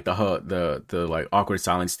mean. Like the like awkward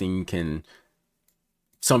silence thing can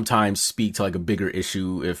sometimes speak to like a bigger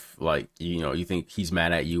issue if like you think he's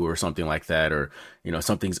mad at you or something like that, or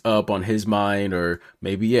something's up on his mind, or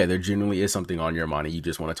maybe there genuinely is something on your mind and you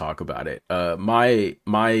just want to talk about it.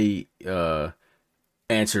 My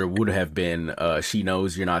answer would have been she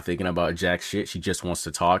knows you're not thinking about jack shit, she just wants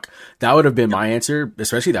to talk. That would have been my answer,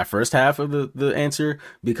 especially that first half of the answer,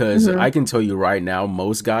 because I can tell you right now,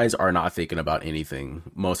 most guys are not thinking about anything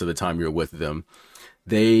most of the time you're with them.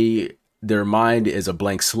 Their mind is a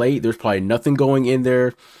blank slate. There's probably nothing going in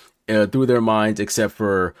there through their minds except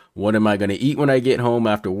for what am I going to eat when I get home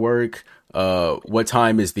after work, what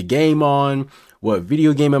time is the game on, what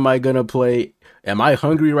video game am I going to play, am I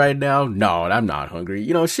hungry right now? No, I'm not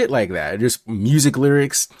hungry. Shit like that. Just music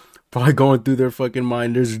lyrics probably going through their fucking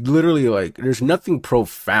mind. There's literally like, there's nothing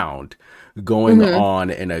profound going on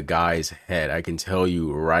in a guy's head. I can tell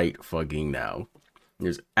you right fucking now.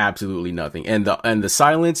 There's absolutely nothing. And the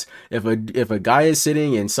silence, if a guy is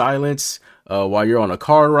sitting in silence while you're on a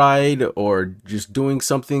car ride or just doing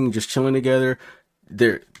something, just chilling together,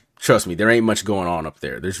 trust me, there ain't much going on up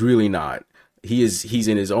there. There's really not. He's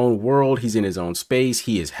in his own world. He's in his own space.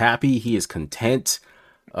 He is happy. He is content.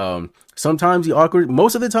 Sometimes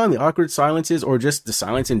most of the time, the awkward silences, or just the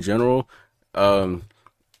silence in general,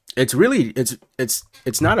 it's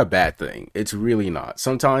not a bad thing. It's really not.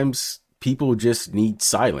 Sometimes people just need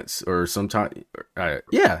silence, or sometimes,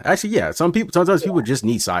 sometimes people just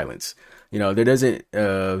need silence.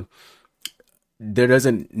 There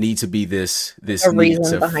doesn't need to be this a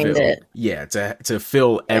reason behind it. Yeah, to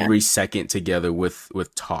fill every second together with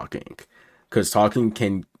talking, because talking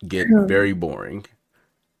can get very boring.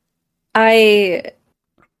 I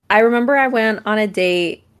remember I went on a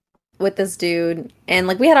date with this dude, and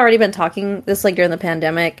like we had already been talking this like during the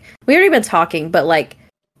pandemic. We already been talking, but like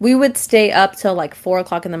we would stay up till like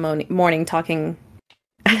 4:00 in the morning talking.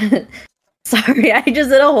 Sorry, I just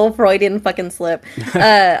did a whole Freudian fucking slip.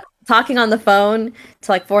 Talking on the phone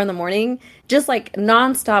to like 4 a.m, just like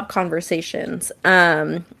nonstop conversations.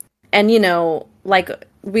 And like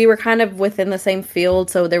we were kind of within the same field,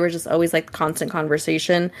 so there was just always like constant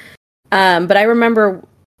conversation. But I remember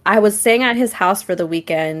I was staying at his house for the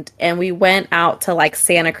weekend, and we went out to like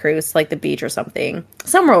Santa Cruz, like the beach or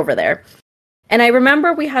somewhere over there. And I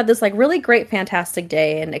remember we had this like really great, fantastic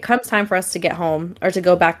day, and it comes time for us to get home or to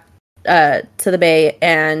go back to the Bay.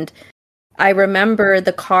 And I remember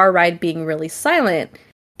the car ride being really silent.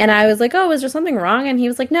 And I was like, oh, is there something wrong? And he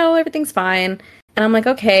was like, no, everything's fine. And I'm like,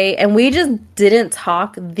 okay. And we just didn't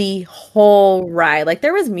talk the whole ride. Like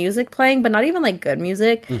there was music playing, but not even like good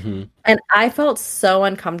music. And I felt so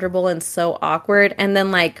uncomfortable and so awkward. And then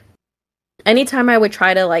like anytime I would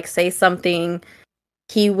try to like say something,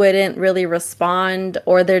 he wouldn't really respond,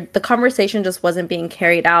 or the conversation just wasn't being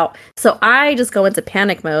carried out. So I just go into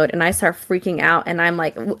panic mode and I start freaking out. And I'm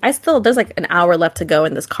like, there's like an hour left to go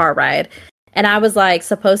in this car ride. And I was like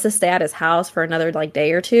supposed to stay at his house for another like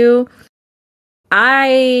day or two.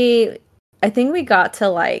 I think we got to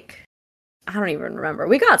like, I don't even remember.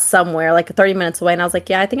 We got somewhere like 30 minutes away. And I was like,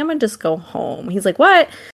 yeah, I think I'm going to just go home. He's like, what?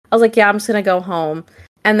 I was like, yeah, I'm just going to go home.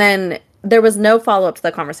 And then there was no follow-up to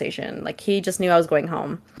the conversation. Like, he just knew I was going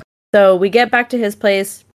home. So we get back to his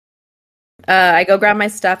place. I go grab my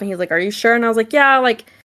stuff and he's like, "Are you sure?" And I was like, "Yeah, like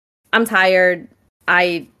I'm tired.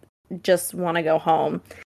 I just want to go home."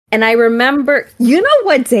 And I remember, you know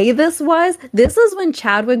what day this was? This is when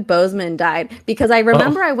Chadwick Boseman died, because I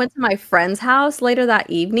remember I went to my friend's house later that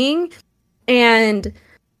evening, and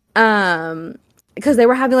because they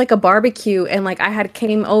were having like a barbecue, and like I had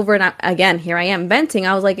came over, and again, here I am venting.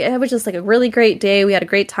 I was like, it was just like a really great day. We had a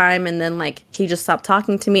great time, and then like he just stopped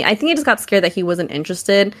talking to me. I think he just got scared that he wasn't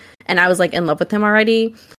interested, and I was like in love with him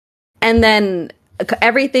already. And then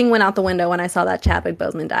everything went out the window when I saw that Chadwick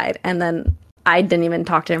Boseman died, and then I didn't even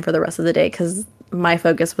talk to him for the rest of the day because my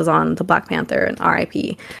focus was on the Black Panther and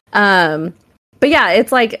R.I.P. But yeah,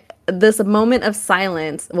 it's like this moment of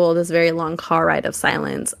silence. Well, this very long car ride of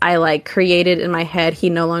silence. I like created in my head. He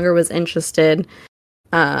no longer was interested.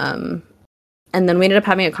 And then we ended up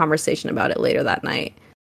having a conversation about it later that night.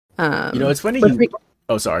 It's funny.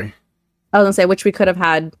 Oh, sorry. I was gonna say, which we could have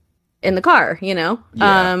had in the car, Yeah.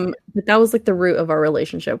 But that was like the root of our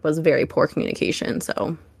relationship, was very poor communication.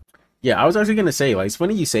 So. Yeah, I was actually going to say, like, it's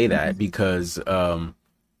funny you say that, because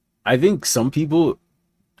I think some people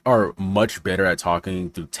are much better at talking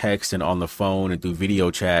through text and on the phone and through video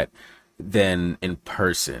chat than in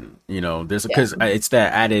person. Because it's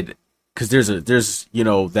that added, because there's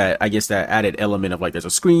that, I guess, that added element of like there's a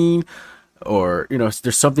screen, or,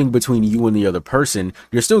 there's something between you and the other person.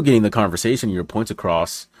 You're still getting the conversation, your points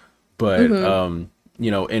across, but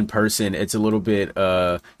in person, it's a little bit,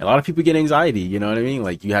 a lot of people get anxiety, you know what I mean?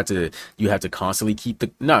 Like you have to constantly keep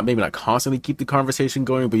maybe not constantly keep the conversation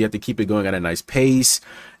going, but you have to keep it going at a nice pace.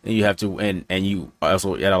 And you have to, and you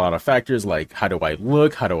also add a lot of factors like, how do I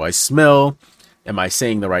look? How do I smell? Am I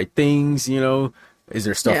saying the right things? Is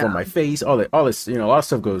there stuff on my face? All this, a lot of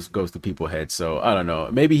stuff goes to people's heads. So I don't know.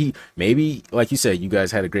 Maybe like you said, you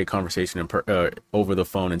guys had a great conversation over the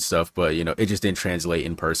phone and stuff, but it just didn't translate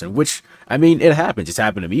in person. Which, I mean, it happens. It's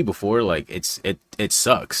happened to me before. Like it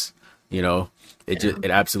sucks.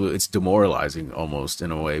 It's demoralizing almost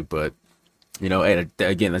in a way. But and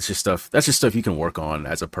again, that's just stuff you can work on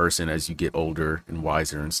as a person as you get older and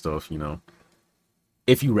wiser and stuff.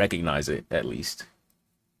 If you recognize it, at least.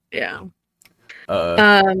 Yeah.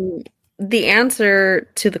 The answer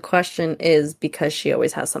to the question is because she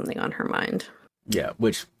always has something on her mind. Yeah,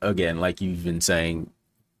 which again, like you've been saying,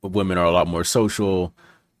 women are a lot more social.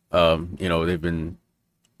 They've been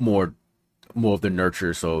more of the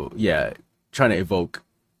nurture. So yeah, trying to evoke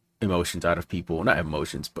emotions out of people, not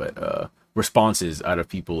emotions, but responses out of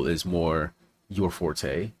people is more your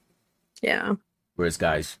forte. Yeah. Whereas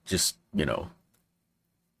guys, just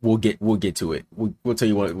we'll get to it. We'll tell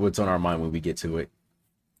you what's on our mind when we get to it.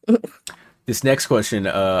 This next question,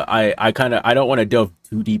 I don't want to delve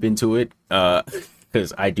too deep into it,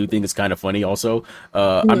 because I do think it's kind of funny. Also,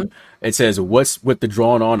 it says, "What's with the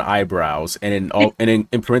drawn on eyebrows?" And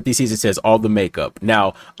in parentheses it says, "all the makeup."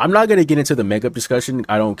 Now, I'm not gonna get into the makeup discussion.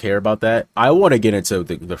 I don't care about that. I want to get into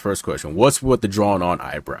the first question. What's with the drawn on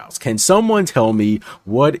eyebrows? Can someone tell me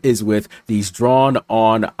what is with these drawn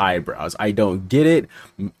on eyebrows? I don't get it.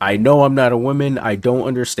 I know I'm not a woman. I don't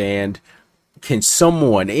understand. Can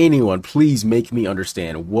anyone, please make me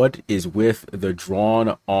understand what is with the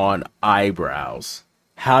drawn on eyebrows?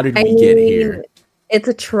 How did we get here? It's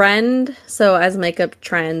a trend. So as makeup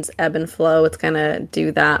trends ebb and flow, it's going to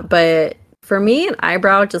do that. But for me, an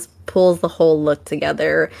eyebrow just pulls the whole look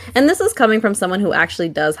together. And this is coming from someone who actually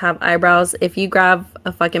does have eyebrows. If you grab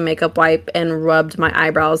a fucking makeup wipe and rubbed my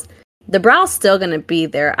eyebrows, the brow's still going to be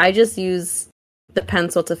there. I just use the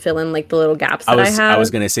pencil to fill in like the little gaps that I have. I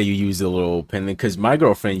was gonna say you use the little pen, because my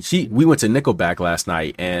girlfriend, we went to Nickelback last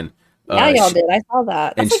night, and y'all did. I saw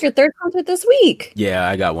that. That's like your third concert this week. Yeah,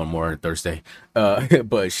 I got one more on Thursday.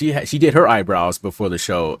 But she did her eyebrows before the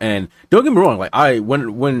show, and don't get me wrong, like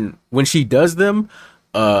when she does them,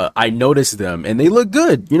 I notice them and they look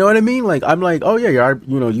good. You know what I mean? Like I'm like, oh yeah,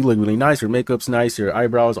 you look really nice. Your makeup's nice. Your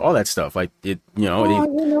eyebrows, all that stuff. Like it, you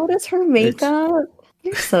notice her makeup.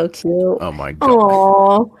 You're so cute. Oh my god.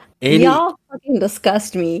 Aww. Y'all fucking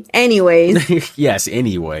disgust me. Anyways. Yes,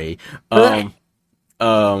 anyway. But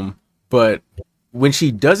when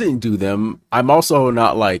she doesn't do them, I'm also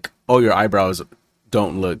not like, oh, your eyebrows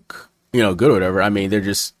don't look, good or whatever. I mean, they're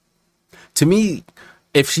just, to me,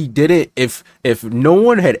 if no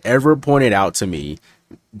one had ever pointed out to me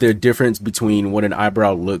the difference between when an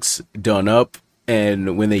eyebrow looks done up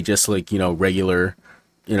and when they just like, regular,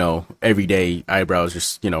 everyday eyebrows,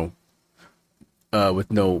 just,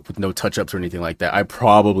 with no touch-ups or anything like that, I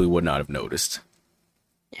probably would not have noticed.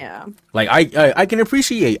 Yeah. Like I can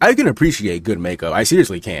appreciate good makeup. I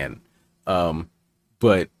seriously can.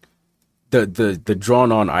 But the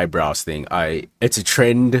drawn on eyebrows thing. It's a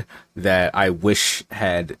trend that I wish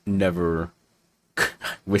had never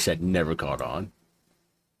caught on.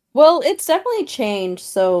 Well, it's definitely changed.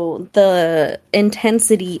 So the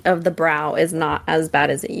intensity of the brow is not as bad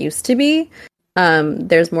as it used to be.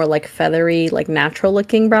 There's more like feathery, like natural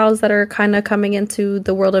looking brows that are kind of coming into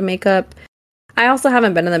the world of makeup. I also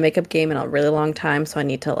haven't been in the makeup game in a really long time, so I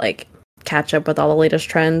need to like catch up with all the latest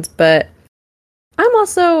trends. But I'm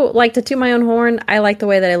also like, to toot my own horn, I like the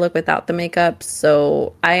way that I look without the makeup,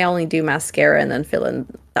 so I only do mascara and then fill in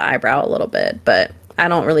the eyebrow a little bit, but I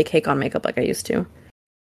don't really cake on makeup like I used to.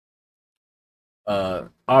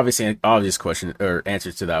 Obviously, obvious question or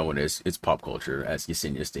answer to that one is it's pop culture, as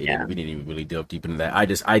Yesenia stated. Yeah. We didn't even really delve deep into that. I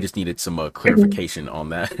just needed some clarification on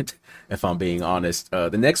that, if I'm being honest. The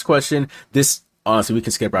next question, this honestly we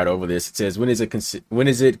can skip right over this. It says, when is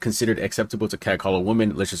it considered acceptable to catcall a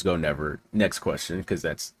woman? Let's just go never. Next question, because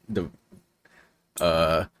that's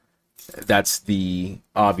the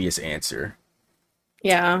obvious answer.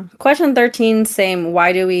 Yeah. Question 13, same.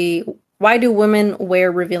 Why do women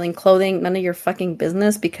wear revealing clothing? None of your fucking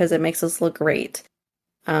business, because it makes us look great.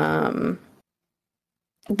 The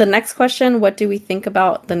next question, what do we think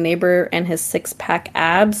about the neighbor and his 6-pack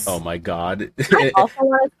abs? Oh my god. I also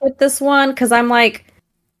want to put this one because I'm like,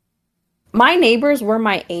 my neighbors were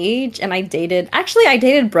my age and I dated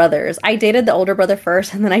brothers. I dated the older brother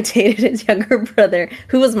first and then I dated his younger brother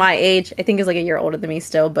who was my age. I think he's like a year older than me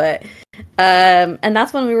still, but and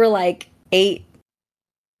that's when we were like 8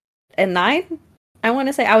 and 9. I want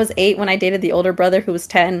to say I was 8 when I dated the older brother who was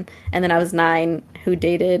 10, and then I was 9 who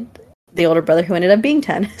dated the older brother who ended up being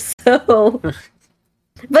 10. So,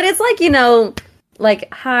 but it's like,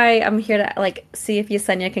 like, hi, I'm here to like see if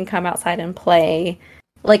Yesenia can come outside and play.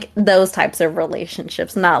 Like those types of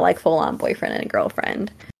relationships, not like full on boyfriend and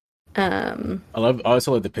girlfriend. I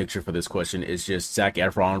also love the picture for this question. It's just Zac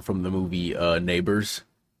Efron from the movie Neighbors.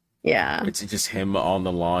 Yeah. It's just him on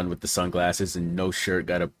the lawn with the sunglasses and no shirt,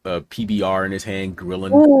 got a PBR in his hand,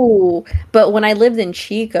 grilling. Ooh, but when I lived in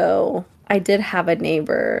Chico, I did have a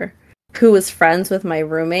neighbor who was friends with my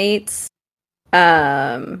roommates.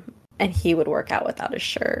 And he would work out without his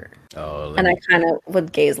shirt. Oh, and I kind of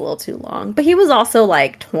would gaze a little too long. But he was also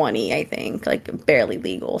like 20, I think, like barely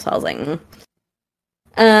legal. So I was like,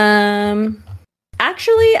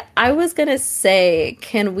 Actually, I was gonna say,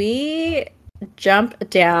 can we jump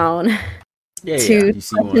down to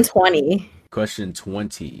question 20? Question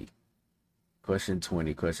 20.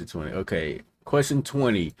 Okay. Question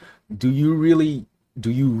 20. Do you really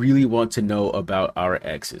want to know about our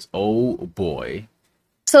exes? Oh boy.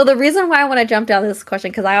 So the reason why I want to jump down this question,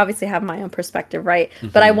 because I obviously have my own perspective, right? Mm-hmm.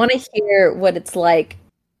 But I want to hear what it's like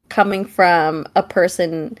coming from a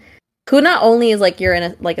person who not only is like you're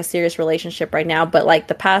in a serious relationship right now, but like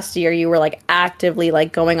the past year you were like actively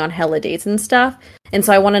like going on hella dates and stuff. And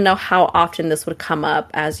so I want to know how often this would come up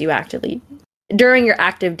as you during your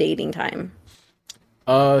active dating time.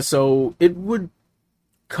 So it would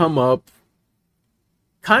come up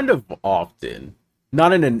kind of often.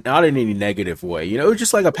 Not in any negative way, it's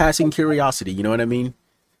just like a passing curiosity, you know what I mean?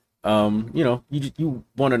 You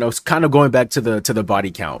want to know, kind of going back to the body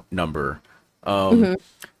count number.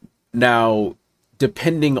 Now,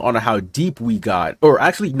 depending on how deep we got, or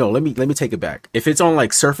actually, no, let me take it back. If it's on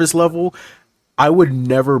like surface level, I would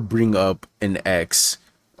never bring up an ex,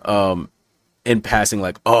 in passing,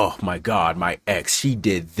 like, oh my god, my ex, she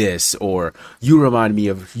did this, or you remind me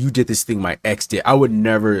of, you did this thing my ex did. I would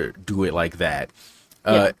never do it like that.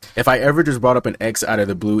 If I ever just brought up an ex out of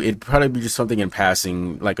the blue, it'd probably be just something in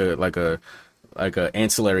passing, like a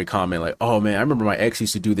ancillary comment, like, oh man, I remember my ex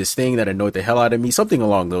used to do this thing that annoyed the hell out of me, something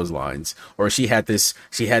along those lines. Or she had this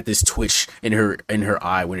twitch in her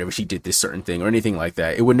eye whenever she did this certain thing, or anything like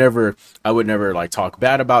that. I would never like talk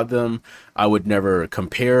bad about them. I would never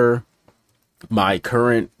compare my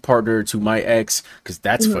current partner to my ex, because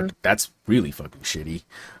that's really fucking shitty.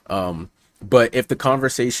 But if the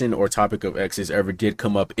conversation or topic of exes ever did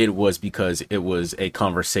come up, it was because it was a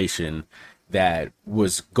conversation that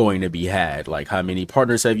was going to be had. Like, how many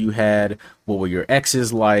partners have you had? What were your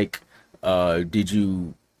exes like? Did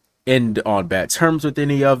you end on bad terms with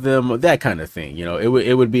any of them? That kind of thing.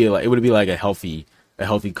 It would be like a healthy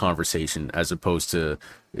conversation, as opposed to,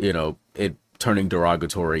 it turning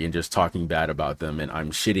derogatory and just talking bad about them, and I'm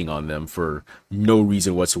shitting on them for no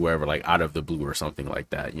reason whatsoever, like out of the blue or something like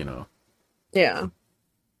that. Yeah.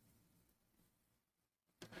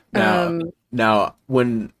 Now,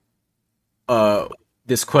 when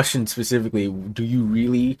this question specifically, do you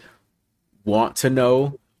really want to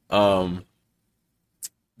know?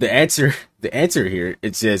 the answer here,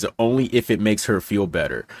 it says only if it makes her feel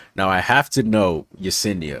better. Now I have to know,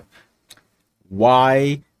 Yesenia,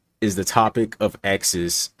 why is the topic of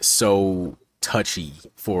exes so touchy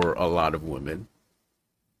for a lot of women?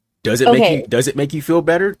 Does it make you feel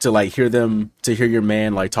better to like hear your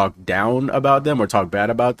man like talk down about them or talk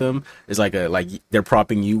bad about them? Is like they're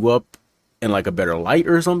propping you up in like a better light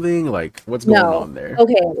or something? Like what's going on there?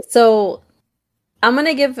 Okay, so I'm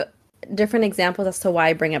gonna give different examples as to why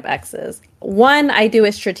I bring up exes. One, I do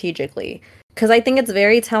it strategically because I think it's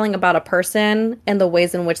very telling about a person and the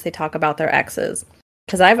ways in which they talk about their exes.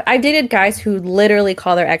 Because I've dated guys who literally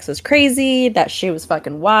call their exes crazy, that she was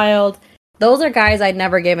fucking wild. Those are guys I'd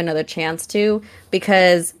never give another chance to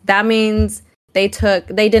because that means they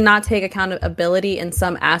did not take accountability in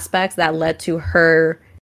some aspects that led to her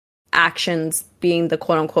actions being the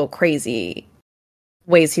quote unquote crazy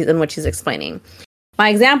ways in which he's explaining. My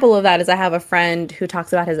example of that is I have a friend who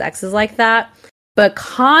talks about his exes like that, but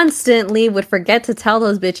constantly would forget to tell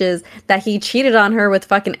those bitches that he cheated on her with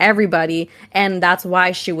fucking everybody, and that's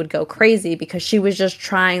why she would go crazy because she was just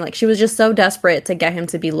trying, like she was just so desperate to get him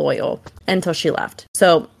to be loyal until she left.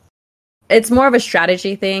 So it's more of a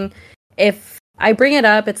strategy thing. If I bring it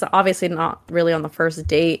up, it's obviously not really on the first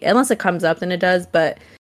date, unless it comes up, then it does, but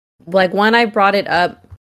like when I brought it up,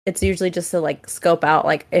 it's usually just to like scope out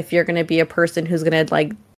like if you're gonna be a person who's gonna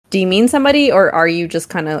like demean somebody, or are you just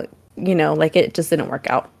kind of, you know, like it just didn't work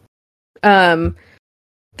out. The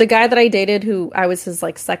guy that I dated, who I was his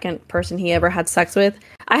like second person he ever had sex with,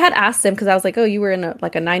 I had asked him because I was like, oh, you were in a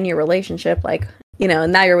 9-year relationship, like, you know,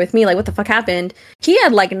 and now you're with me, like what the fuck happened? He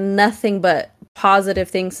had like nothing but positive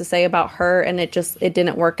things to say about her, and it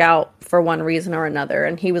didn't work out for one reason or another.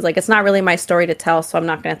 And he was like, it's not really my story to tell, so I'm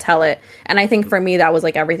not going to tell it. And I think for me that was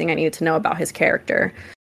like everything I needed to know about his character.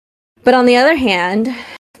 But on the other hand,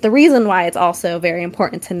 the reason why it's also very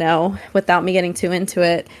important to know, without me getting too into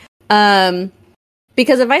it,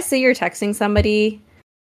 because if I see you're texting somebody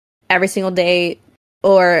every single day,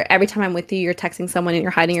 or every time I'm with you, you're texting someone and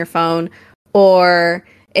you're hiding your phone, or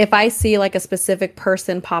if I see like a specific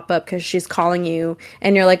person pop up because she's calling you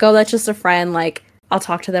and you're like, oh, that's just a friend, like I'll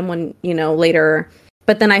talk to them when, you know, later.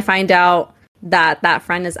 But then I find out that that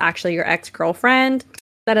friend is actually your ex-girlfriend.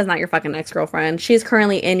 That is not your fucking ex-girlfriend. She's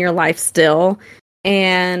currently in your life still.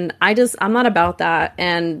 And I'm not about that.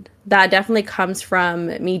 And that definitely comes from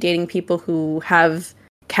me dating people who have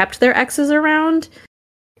kept their exes around.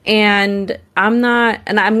 And I'm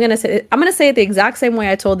going to say it the exact same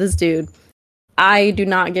way I told this dude. I do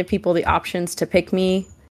not give people the options to pick me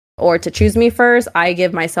or to choose me first. I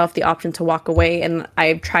give myself the option to walk away. And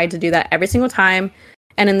I've tried to do that every single time.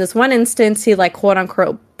 And in this one instance, he like quote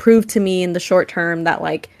unquote proved to me in the short term that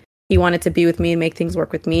like he wanted to be with me and make things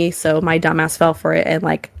work with me. So my dumbass fell for it and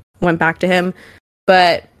like went back to him.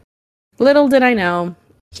 But little did I know,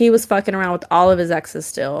 he was fucking around with all of his exes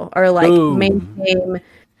still, or like maintain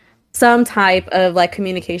some type of like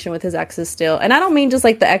communication with his exes still. And I don't mean just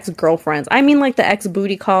like the ex-girlfriends. I mean like the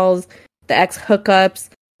ex-booty calls, the ex-hookups,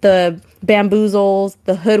 the bamboozles,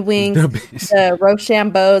 the hoodwinks, the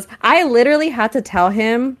Rochambeaus. I literally had to tell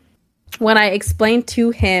him when I explained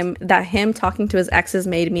to him that him talking to his exes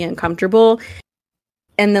made me uncomfortable.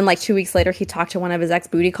 And then like 2 weeks later, he talked to one of his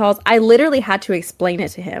ex-booty calls. I literally had to explain it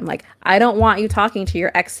to him. Like, I don't want you talking to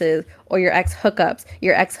your exes or your ex-hookups,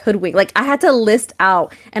 your ex-hoodwink. Like, I had to list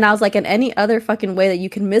out. And I was like, in any other fucking way that you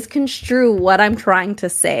can misconstrue what I'm trying to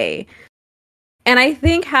say. And I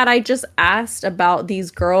think had I just asked about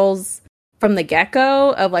these girls from the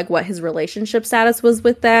get-go of like what his relationship status was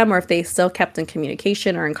with them, or if they still kept in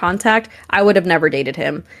communication or in contact, I would have never dated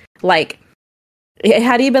him. Like,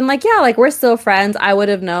 had he been like, yeah, like we're still friends, I would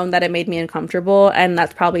have known that it made me uncomfortable, and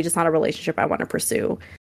that's probably just not a relationship I want to pursue.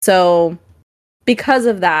 So because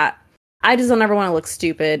of that, I just don't ever want to look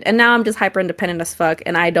stupid. And now I'm just hyper independent as fuck,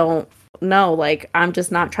 and I don't know, like I'm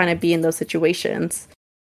just not trying to be in those situations.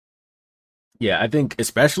 Yeah, I think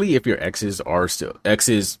especially if your exes are still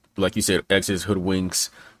exes, like you said, exes,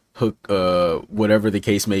 hoodwinks, whatever the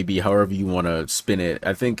case may be, however you want to spin it.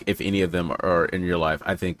 I think if any of them are in your life,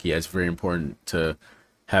 I think, yeah, it's very important to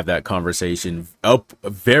have that conversation up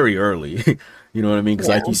very early. You know what I mean? Because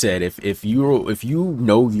like you said, if you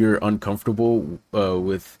know you're uncomfortable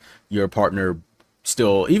with your partner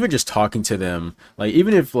still, even just talking to them, like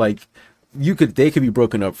even if like they could be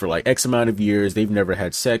broken up for like X amount of years, they've never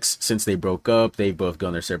had sex since they broke up, they've both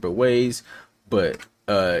gone their separate ways, but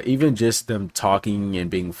even just them talking and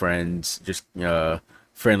being friends, just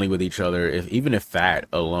friendly with each other, even if that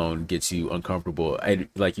alone gets you uncomfortable,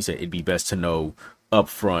 like you said, it'd be best to know up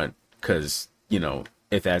front, because you know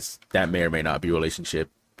if that may or may not be a relationship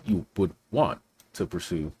you would want. to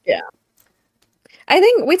pursue. Yeah. I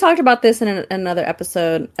think we talked about this in another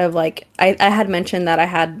episode of like, I had mentioned that I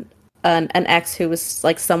had an ex who was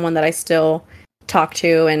like someone that I still talk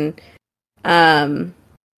to. And,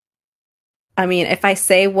 I mean, if I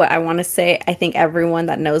say what I want to say, I think everyone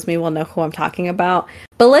that knows me will know who I'm talking about.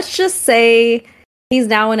 But let's just say he's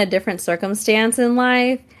now in a different circumstance in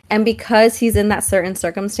life. And because he's in that certain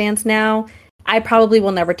circumstance now, I probably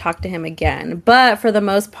will never talk to him again. But for the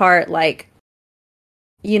most part, like,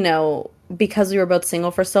 you know, because we were both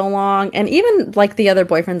single for so long, and even like the other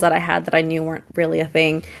boyfriends that I had that I knew weren't really a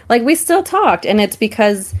thing, like we still talked. And it's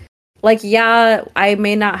because, like, yeah, I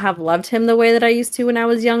may not have loved him the way that I used to when I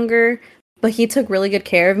was younger, but he took really good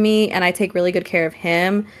care of me, and I take really good care of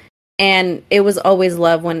him. And it was always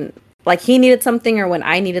love when, like, he needed something or when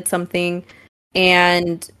I needed something.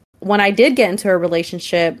 And when I did get into a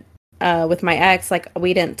relationship with my ex, like,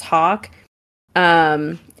 we didn't talk.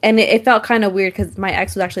 And it felt kind of weird because my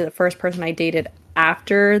ex was actually the first person I dated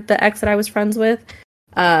after the ex that I was friends with,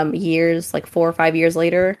 years, like 4 or 5 years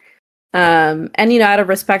later. And, you know, out of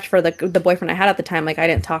respect for the boyfriend I had at the time, like, I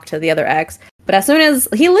didn't talk to the other ex. But as soon as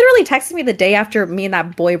he literally texted me the day after me and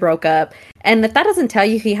that boy broke up, and if that doesn't tell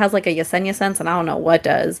you he has like a Yesenia sense, and I don't know what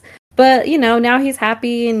does. But, you know, now he's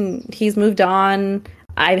happy and he's moved on.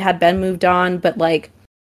 I had been moved on, but like,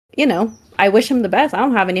 you know, I wish him the best. I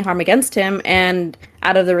don't have any harm against him. And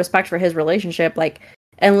out of the respect for his relationship, like,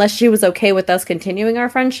 unless she was okay with us continuing our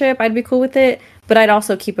friendship, I'd be cool with it. But I'd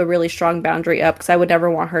also keep a really strong boundary up because I would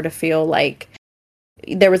never want her to feel like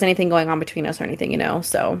there was anything going on between us or anything, you know?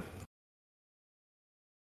 So.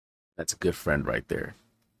 That's a good friend right there.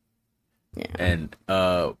 Yeah. And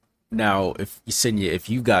now, if Yesenia, if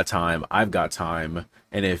you've got time, I've got time.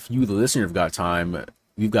 And if you, the listener, have got time,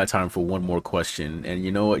 we've got time for one more question. And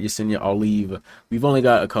you know what, Yesenia, I'll leave. We've only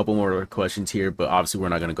got a couple more questions here, but obviously we're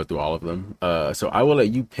not going to go through all of them. So I will let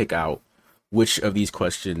you pick out which of these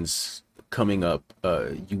questions coming up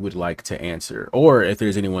you would like to answer, or if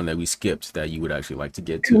there's anyone that we skipped that you would actually like to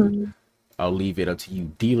get to. Mm-hmm. I'll leave it up to you.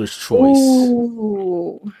 Dealer's choice.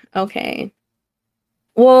 Ooh, okay.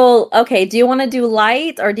 Well, okay. Do you want to do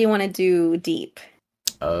light or do you want to do deep?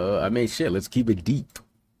 I mean, shit, let's keep it deep.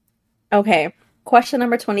 Okay. Question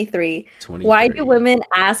number 23. Why do women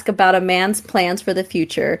ask about a man's plans for the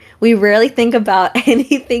future? We rarely think about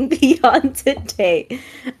anything beyond today.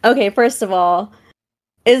 Okay, first of all,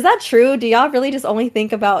 is that true? Do y'all really just only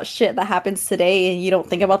think about shit that happens today and you don't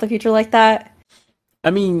think about the future like that? I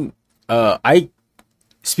mean,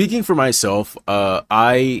 speaking for myself,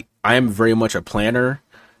 I am very much a planner.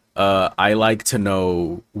 I like to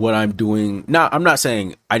know what I'm doing. Now, I'm not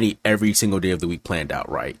saying I need every single day of the week planned out,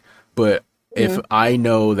 right? But if I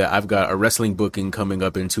know that I've got a wrestling booking coming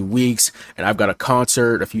up in 2 weeks, and I've got a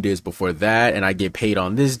concert a few days before that, and I get paid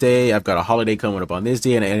on this day, I've got a holiday coming up on this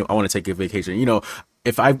day, and I want to take a vacation. You know,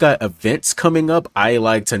 if I've got events coming up, I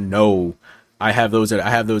like to know. I have those in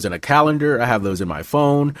a calendar. I have those in my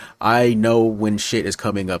phone. I know when shit is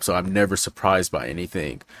coming up, so I'm never surprised by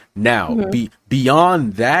anything. Now,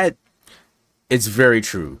 beyond that, it's very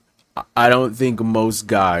true. I don't think most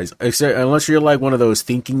guys, except unless you're like one of those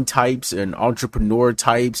thinking types and entrepreneur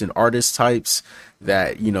types and artist types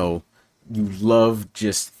that, you know, you love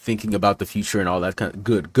just thinking about the future and all that kind of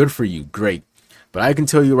good for you. Great. But I can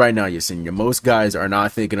tell you right now, Yesenia, most guys are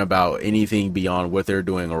not thinking about anything beyond what they're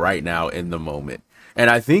doing right now in the moment. And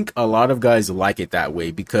I think a lot of guys like it that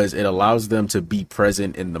way because it allows them to be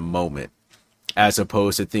present in the moment as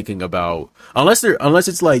opposed to thinking about, unless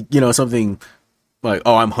it's like, you know, something like,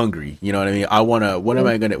 oh, I'm hungry. You know what I mean? What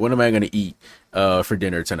am I going to eat for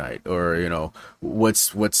dinner tonight? Or, you know,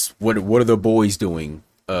 what are the boys doing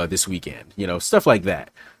this weekend? You know, stuff like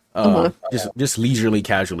that. Just leisurely,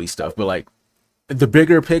 casually stuff. But like, the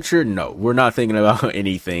bigger picture, no, we're not thinking about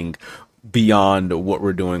anything beyond what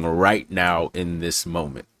we're doing right now in this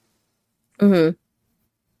moment.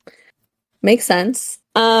 Makes sense.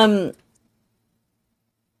 Like,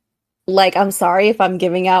 I'm sorry if I'm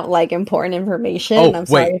giving out like important information. I'm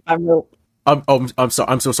sorry if I'm real. I'm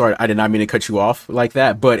so sorry. I did not mean to cut you off like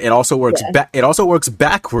that, but it also works. It also works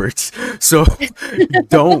backwards. So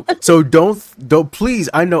don't please.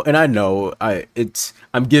 I know.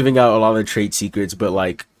 I'm giving out a lot of trade secrets, but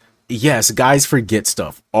like, yes, guys forget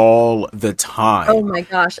stuff all the time. Oh my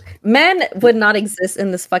gosh, men would not exist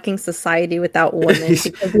in this fucking society without women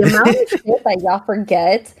because the amount of shit that y'all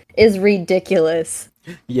forget is ridiculous.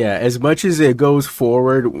 Yeah, as much as it goes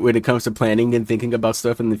forward when it comes to planning and thinking about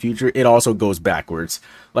stuff in the future, it also goes backwards.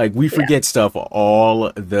 Like we Yeah. forget stuff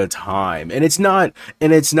all the time. And it's not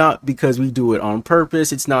because we do it on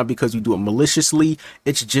purpose. It's not because we do it maliciously.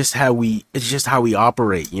 It's just how we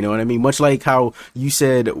operate, you know what I mean? Much like how you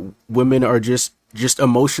said women are just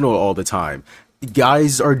emotional all the time.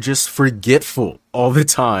 Guys are just forgetful all the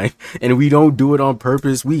time, and we don't do it on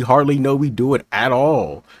purpose. We hardly know we do it at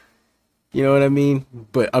all. You know what I mean?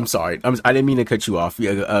 But I'm sorry. I didn't mean to cut you off.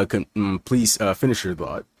 Yeah, please finish your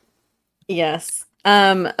thought. Yes.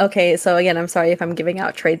 Okay, so again, I'm sorry if I'm giving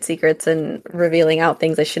out trade secrets and revealing out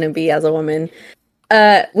things I shouldn't be as a woman.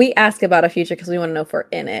 We ask about a future because we want to know if we're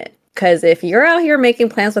in it. Because if you're out here making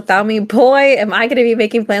plans without me, boy, am I going to be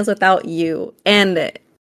making plans without you. And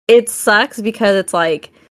it sucks because it's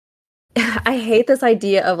like, I hate this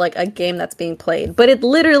idea of like a game that's being played, but it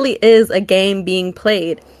literally is a game being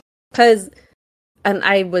played. Because, and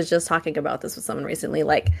I was just talking about this with someone recently,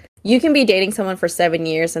 like, you can be dating someone for 7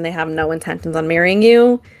 years and they have no intentions on marrying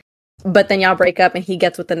you, but then y'all break up and he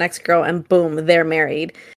gets with the next girl and boom, they're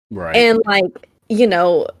married. Right. And like, you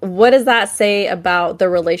know, what does that say about the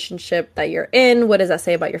relationship that you're in? What does that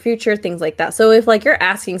say about your future? Things like that. So if like you're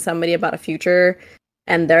asking somebody about a future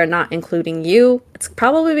and they're not including you, it's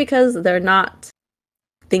probably because they're not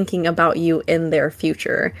thinking about you in their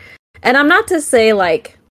future. And I'm not to say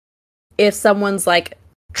like, if someone's like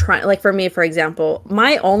trying, like for me, for example,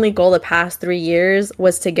 my only goal the past 3 years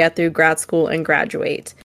was to get through grad school and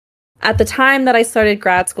graduate. At the time that I started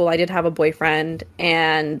grad school, I did have a boyfriend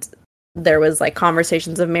and there was like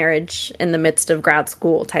conversations of marriage in the midst of grad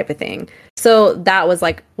school type of thing. So that was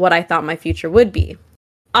like what I thought my future would be.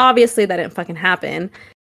 Obviously that didn't fucking happen.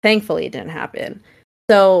 Thankfully it didn't happen.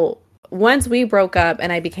 So once we broke up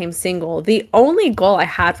and I became single, the only goal I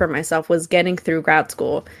had for myself was getting through grad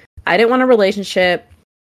school. I didn't want a relationship.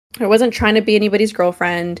 I wasn't trying to be anybody's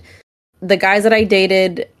girlfriend. The guys that I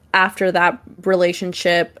dated after that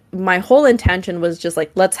relationship, my whole intention was just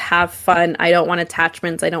like, let's have fun. I don't want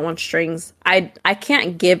attachments. I don't want strings. I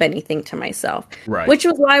can't give anything to myself. Right. Which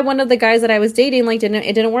was why one of the guys that I was dating, like, it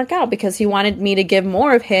didn't work out because he wanted me to give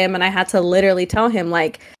more of him. And I had to literally tell him,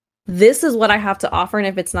 like, this is what I have to offer. And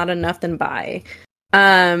if it's not enough, then bye.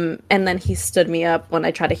 And then he stood me up when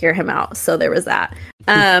I tried to hear him out. So there was that.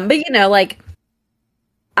 But you know, like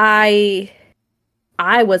I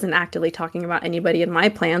wasn't actively talking about anybody in my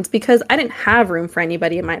plans because I didn't have room for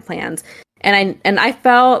anybody in my plans. And I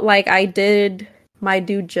felt like I did my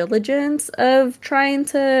due diligence of trying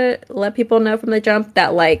to let people know from the jump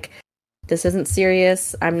that like this isn't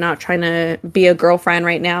serious. I'm not trying to be a girlfriend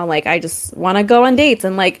right now. Like I just want to go on dates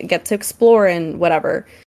and like get to explore and whatever.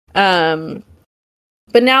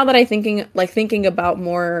 But now that I'm thinking about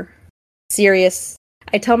more serious,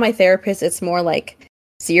 I tell my therapist it's more like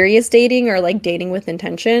serious dating or like dating with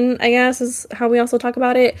intention, I guess is how we also talk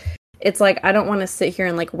about it. It's like, I don't want to sit here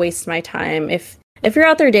and like waste my time. If you're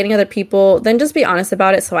out there dating other people, then just be honest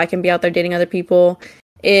about it so I can be out there dating other people.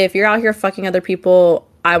 If you're out here fucking other people,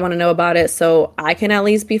 I want to know about it so I can at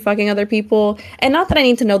least be fucking other people. And not that I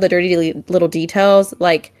need to know the dirty little details.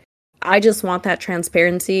 Like, I just want that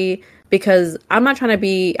transparency because I'm not trying to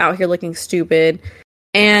be out here looking stupid.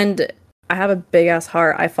 And I have a big ass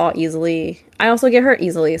heart. I fall easily. I also get hurt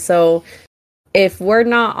easily. So if we're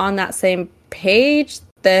not on that same page,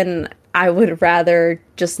 then I would rather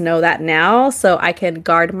just know that now so I can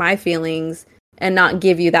guard my feelings and not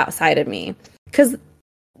give you that side of me. Because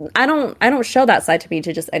I don't show that side to me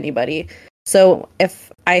to just anybody. So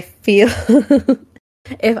if I feel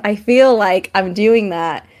like I'm doing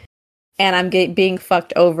that and I'm being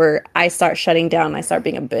fucked over, I start shutting down. I start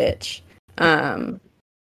being a bitch.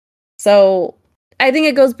 So I think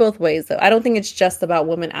it goes both ways, though. I don't think it's just about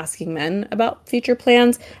women asking men about future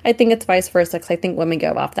plans. I think it's vice versa, because I think women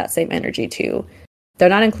give off that same energy, too. They're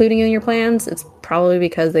not including you in your plans. It's probably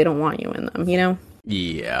because they don't want you in them, you know?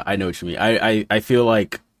 Yeah, I know what you mean. I feel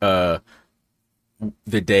like the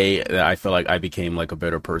day that I feel like I became like a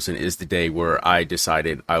better person is the day where I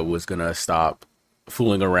decided I was gonna stop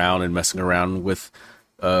fooling around and messing around with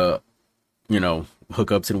hookups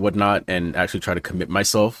and whatnot, and actually try to commit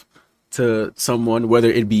myself to someone, whether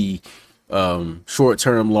it be short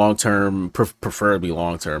term, long term, preferably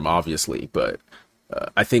long term, obviously. But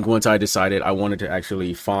I think once I decided I wanted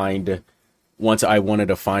to find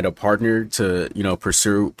a partner to,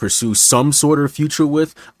 pursue some sort of future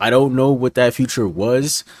with, I don't know what that future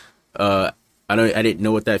was. I didn't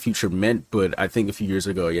know what that future meant, but I think a few years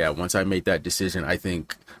ago, yeah, once I made that decision, I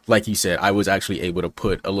think, like you said, I was actually able to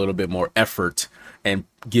put a little bit more effort and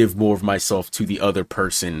give more of myself to the other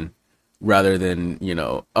person rather than,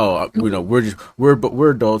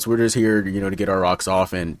 we're adults, we're just here, to get our rocks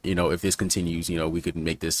off, and if this continues, we could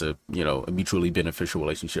make this a mutually beneficial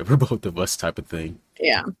relationship for both of us, type of thing.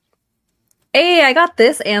 Yeah. Hey, I got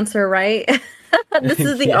this answer right. This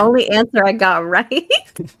is the only answer I got right.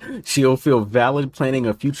 She'll feel valid planning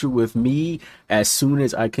a future with me as soon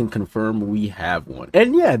as I can confirm we have one.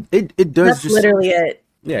 And yeah, it does. That's literally it.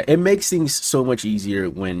 Yeah, it makes things so much easier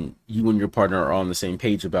when you and your partner are on the same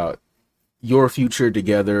page about your future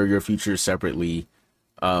together, your future separately.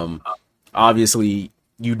 Obviously,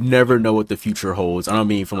 you never know what the future holds. I don't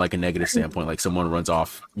mean from like a negative standpoint, like someone runs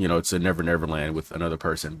off, it's a never land with another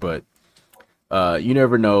person, but you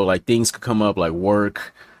never know, like things could come up, like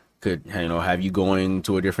work could, have you going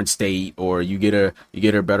to a different state, or you get a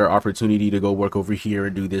better opportunity to go work over here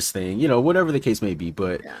and do this thing, whatever the case may be.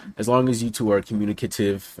 But as long as you two are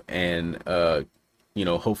communicative and,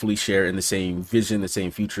 hopefully share in the same vision, the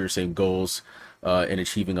same future, same goals, and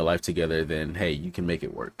achieving a life together, then hey, you can make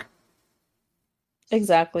it work.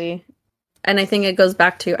 Exactly. And I think it goes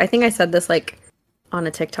back to, I think I said this like on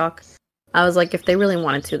a TikTok. I was like, if they really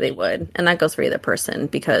wanted to, they would. And that goes for either person,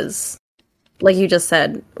 because like you just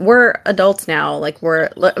said, we're adults now. Like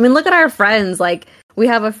look at our friends. Like we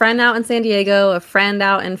have a friend out in San Diego, a friend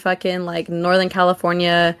out in fucking like Northern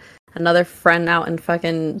California, another friend out in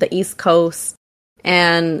fucking the East Coast.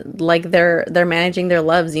 And like they're managing their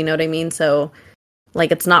loves, you know what I mean? So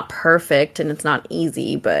like it's not perfect and it's not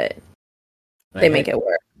easy, but they make it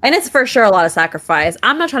work. And it's for sure a lot of sacrifice.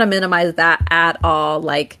 I'm not trying to minimize that at all.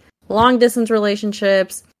 Like long distance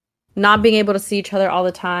relationships, not being able to see each other all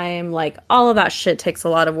the time, like all of that shit takes a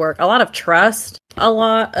lot of work, a lot of trust, a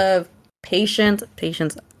lot of patience.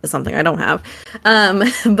 Patience is something I don't have.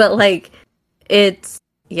 But like it's,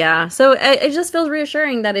 yeah. So it just feels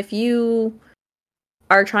reassuring that if you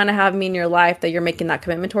are trying to have me in your life, that you're making that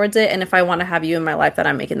commitment towards it. And if I want to have you in my life, that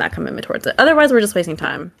I'm making that commitment towards it. Otherwise, we're just wasting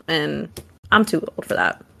time. And I'm too old for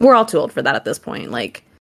that. We're all too old for that at this point. Like,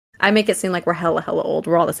 I make it seem like we're hella old.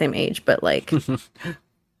 We're all the same age, but like,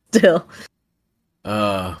 still.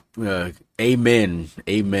 Amen.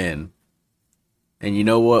 And you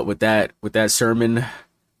know what? With that sermon,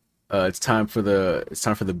 it's time for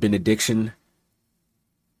the benediction.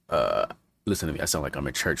 Listen to me. I sound like I'm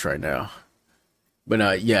in church right now.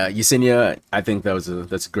 But yeah, Yesenia, I think that's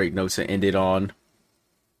a great note to end it on.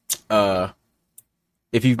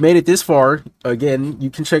 If you've made it this far, again, you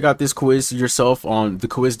can check out this quiz yourself on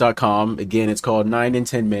thequiz.com. Again, it's called 9 in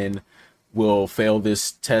 10 Men Will Fail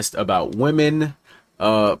This Test About Women.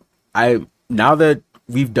 Now that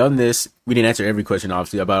we've done this, we didn't answer every question,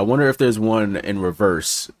 obviously, but I wonder if there's one in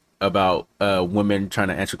reverse about women trying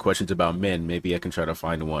to answer questions about men. Maybe I can try to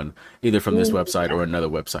find one either from this website or another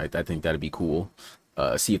website. I think that'd be cool.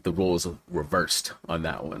 See if the roles are reversed on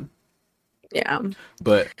that one. Yeah,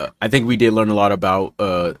 but I think we did learn a lot about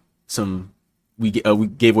we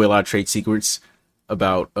gave away a lot of trade secrets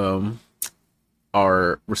about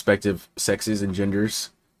our respective sexes and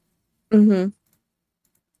genders. Mm-hmm.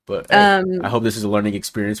 But hey, I hope this is a learning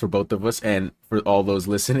experience for both of us and for all those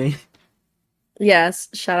listening. Yes,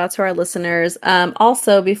 shout out to our listeners.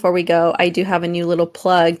 Also, before we go, I do have a new little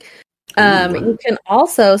plug. You can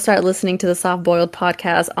also start listening to the Soft Boiled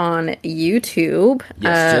podcast on YouTube.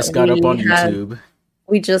 Yes, just got up on YouTube.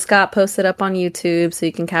 We just got posted up on YouTube, so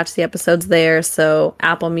you can catch the episodes there. So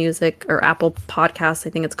Apple Music or Apple Podcasts, I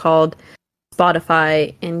think it's called,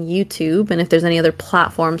 Spotify, and YouTube. And if there's any other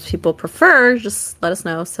platforms people prefer, just let us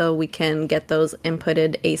know so we can get those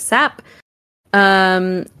inputted ASAP.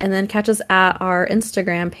 And then catch us at our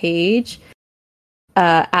Instagram page,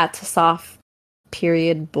 at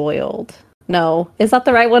soft_boiled. No, is that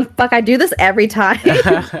the right one? Fuck, I do this every time.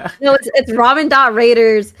 No, it's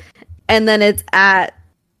ramen.raiders, and then it's at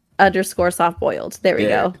 _softboiled. There we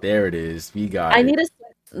go. There it is. We got it. I need to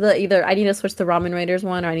switch the Ramen Raiders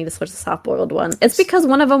one, or I need to switch the soft boiled one. It's because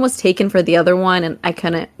one of them was taken for the other one, and I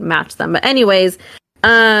couldn't match them. But anyways,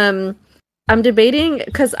 I'm debating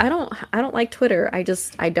because I don't like Twitter. I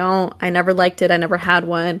never liked it. I never had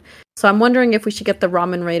one. So I'm wondering if we should get the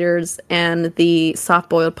Ramen Raiders and the Soft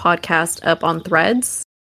Boiled podcast up on Threads.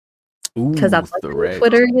 Because that's like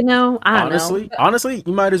Twitter, I don't know. Honestly,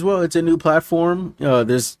 you might as well. It's a new platform.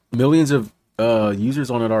 There's millions of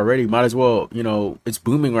users on it already. Might as well. It's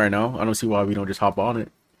booming right now. I don't see why we don't just hop on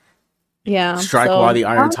it. Yeah. Strike while the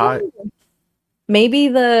iron's hot. Maybe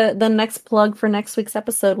the next plug for next week's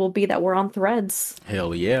episode will be that we're on Threads.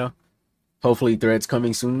 Hell yeah. Hopefully Threads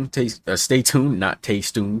coming soon. Stay tuned, not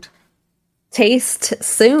taste tuned. Taste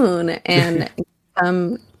soon and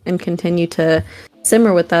and continue to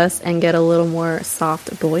simmer with us and get a little more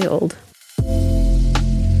soft boiled.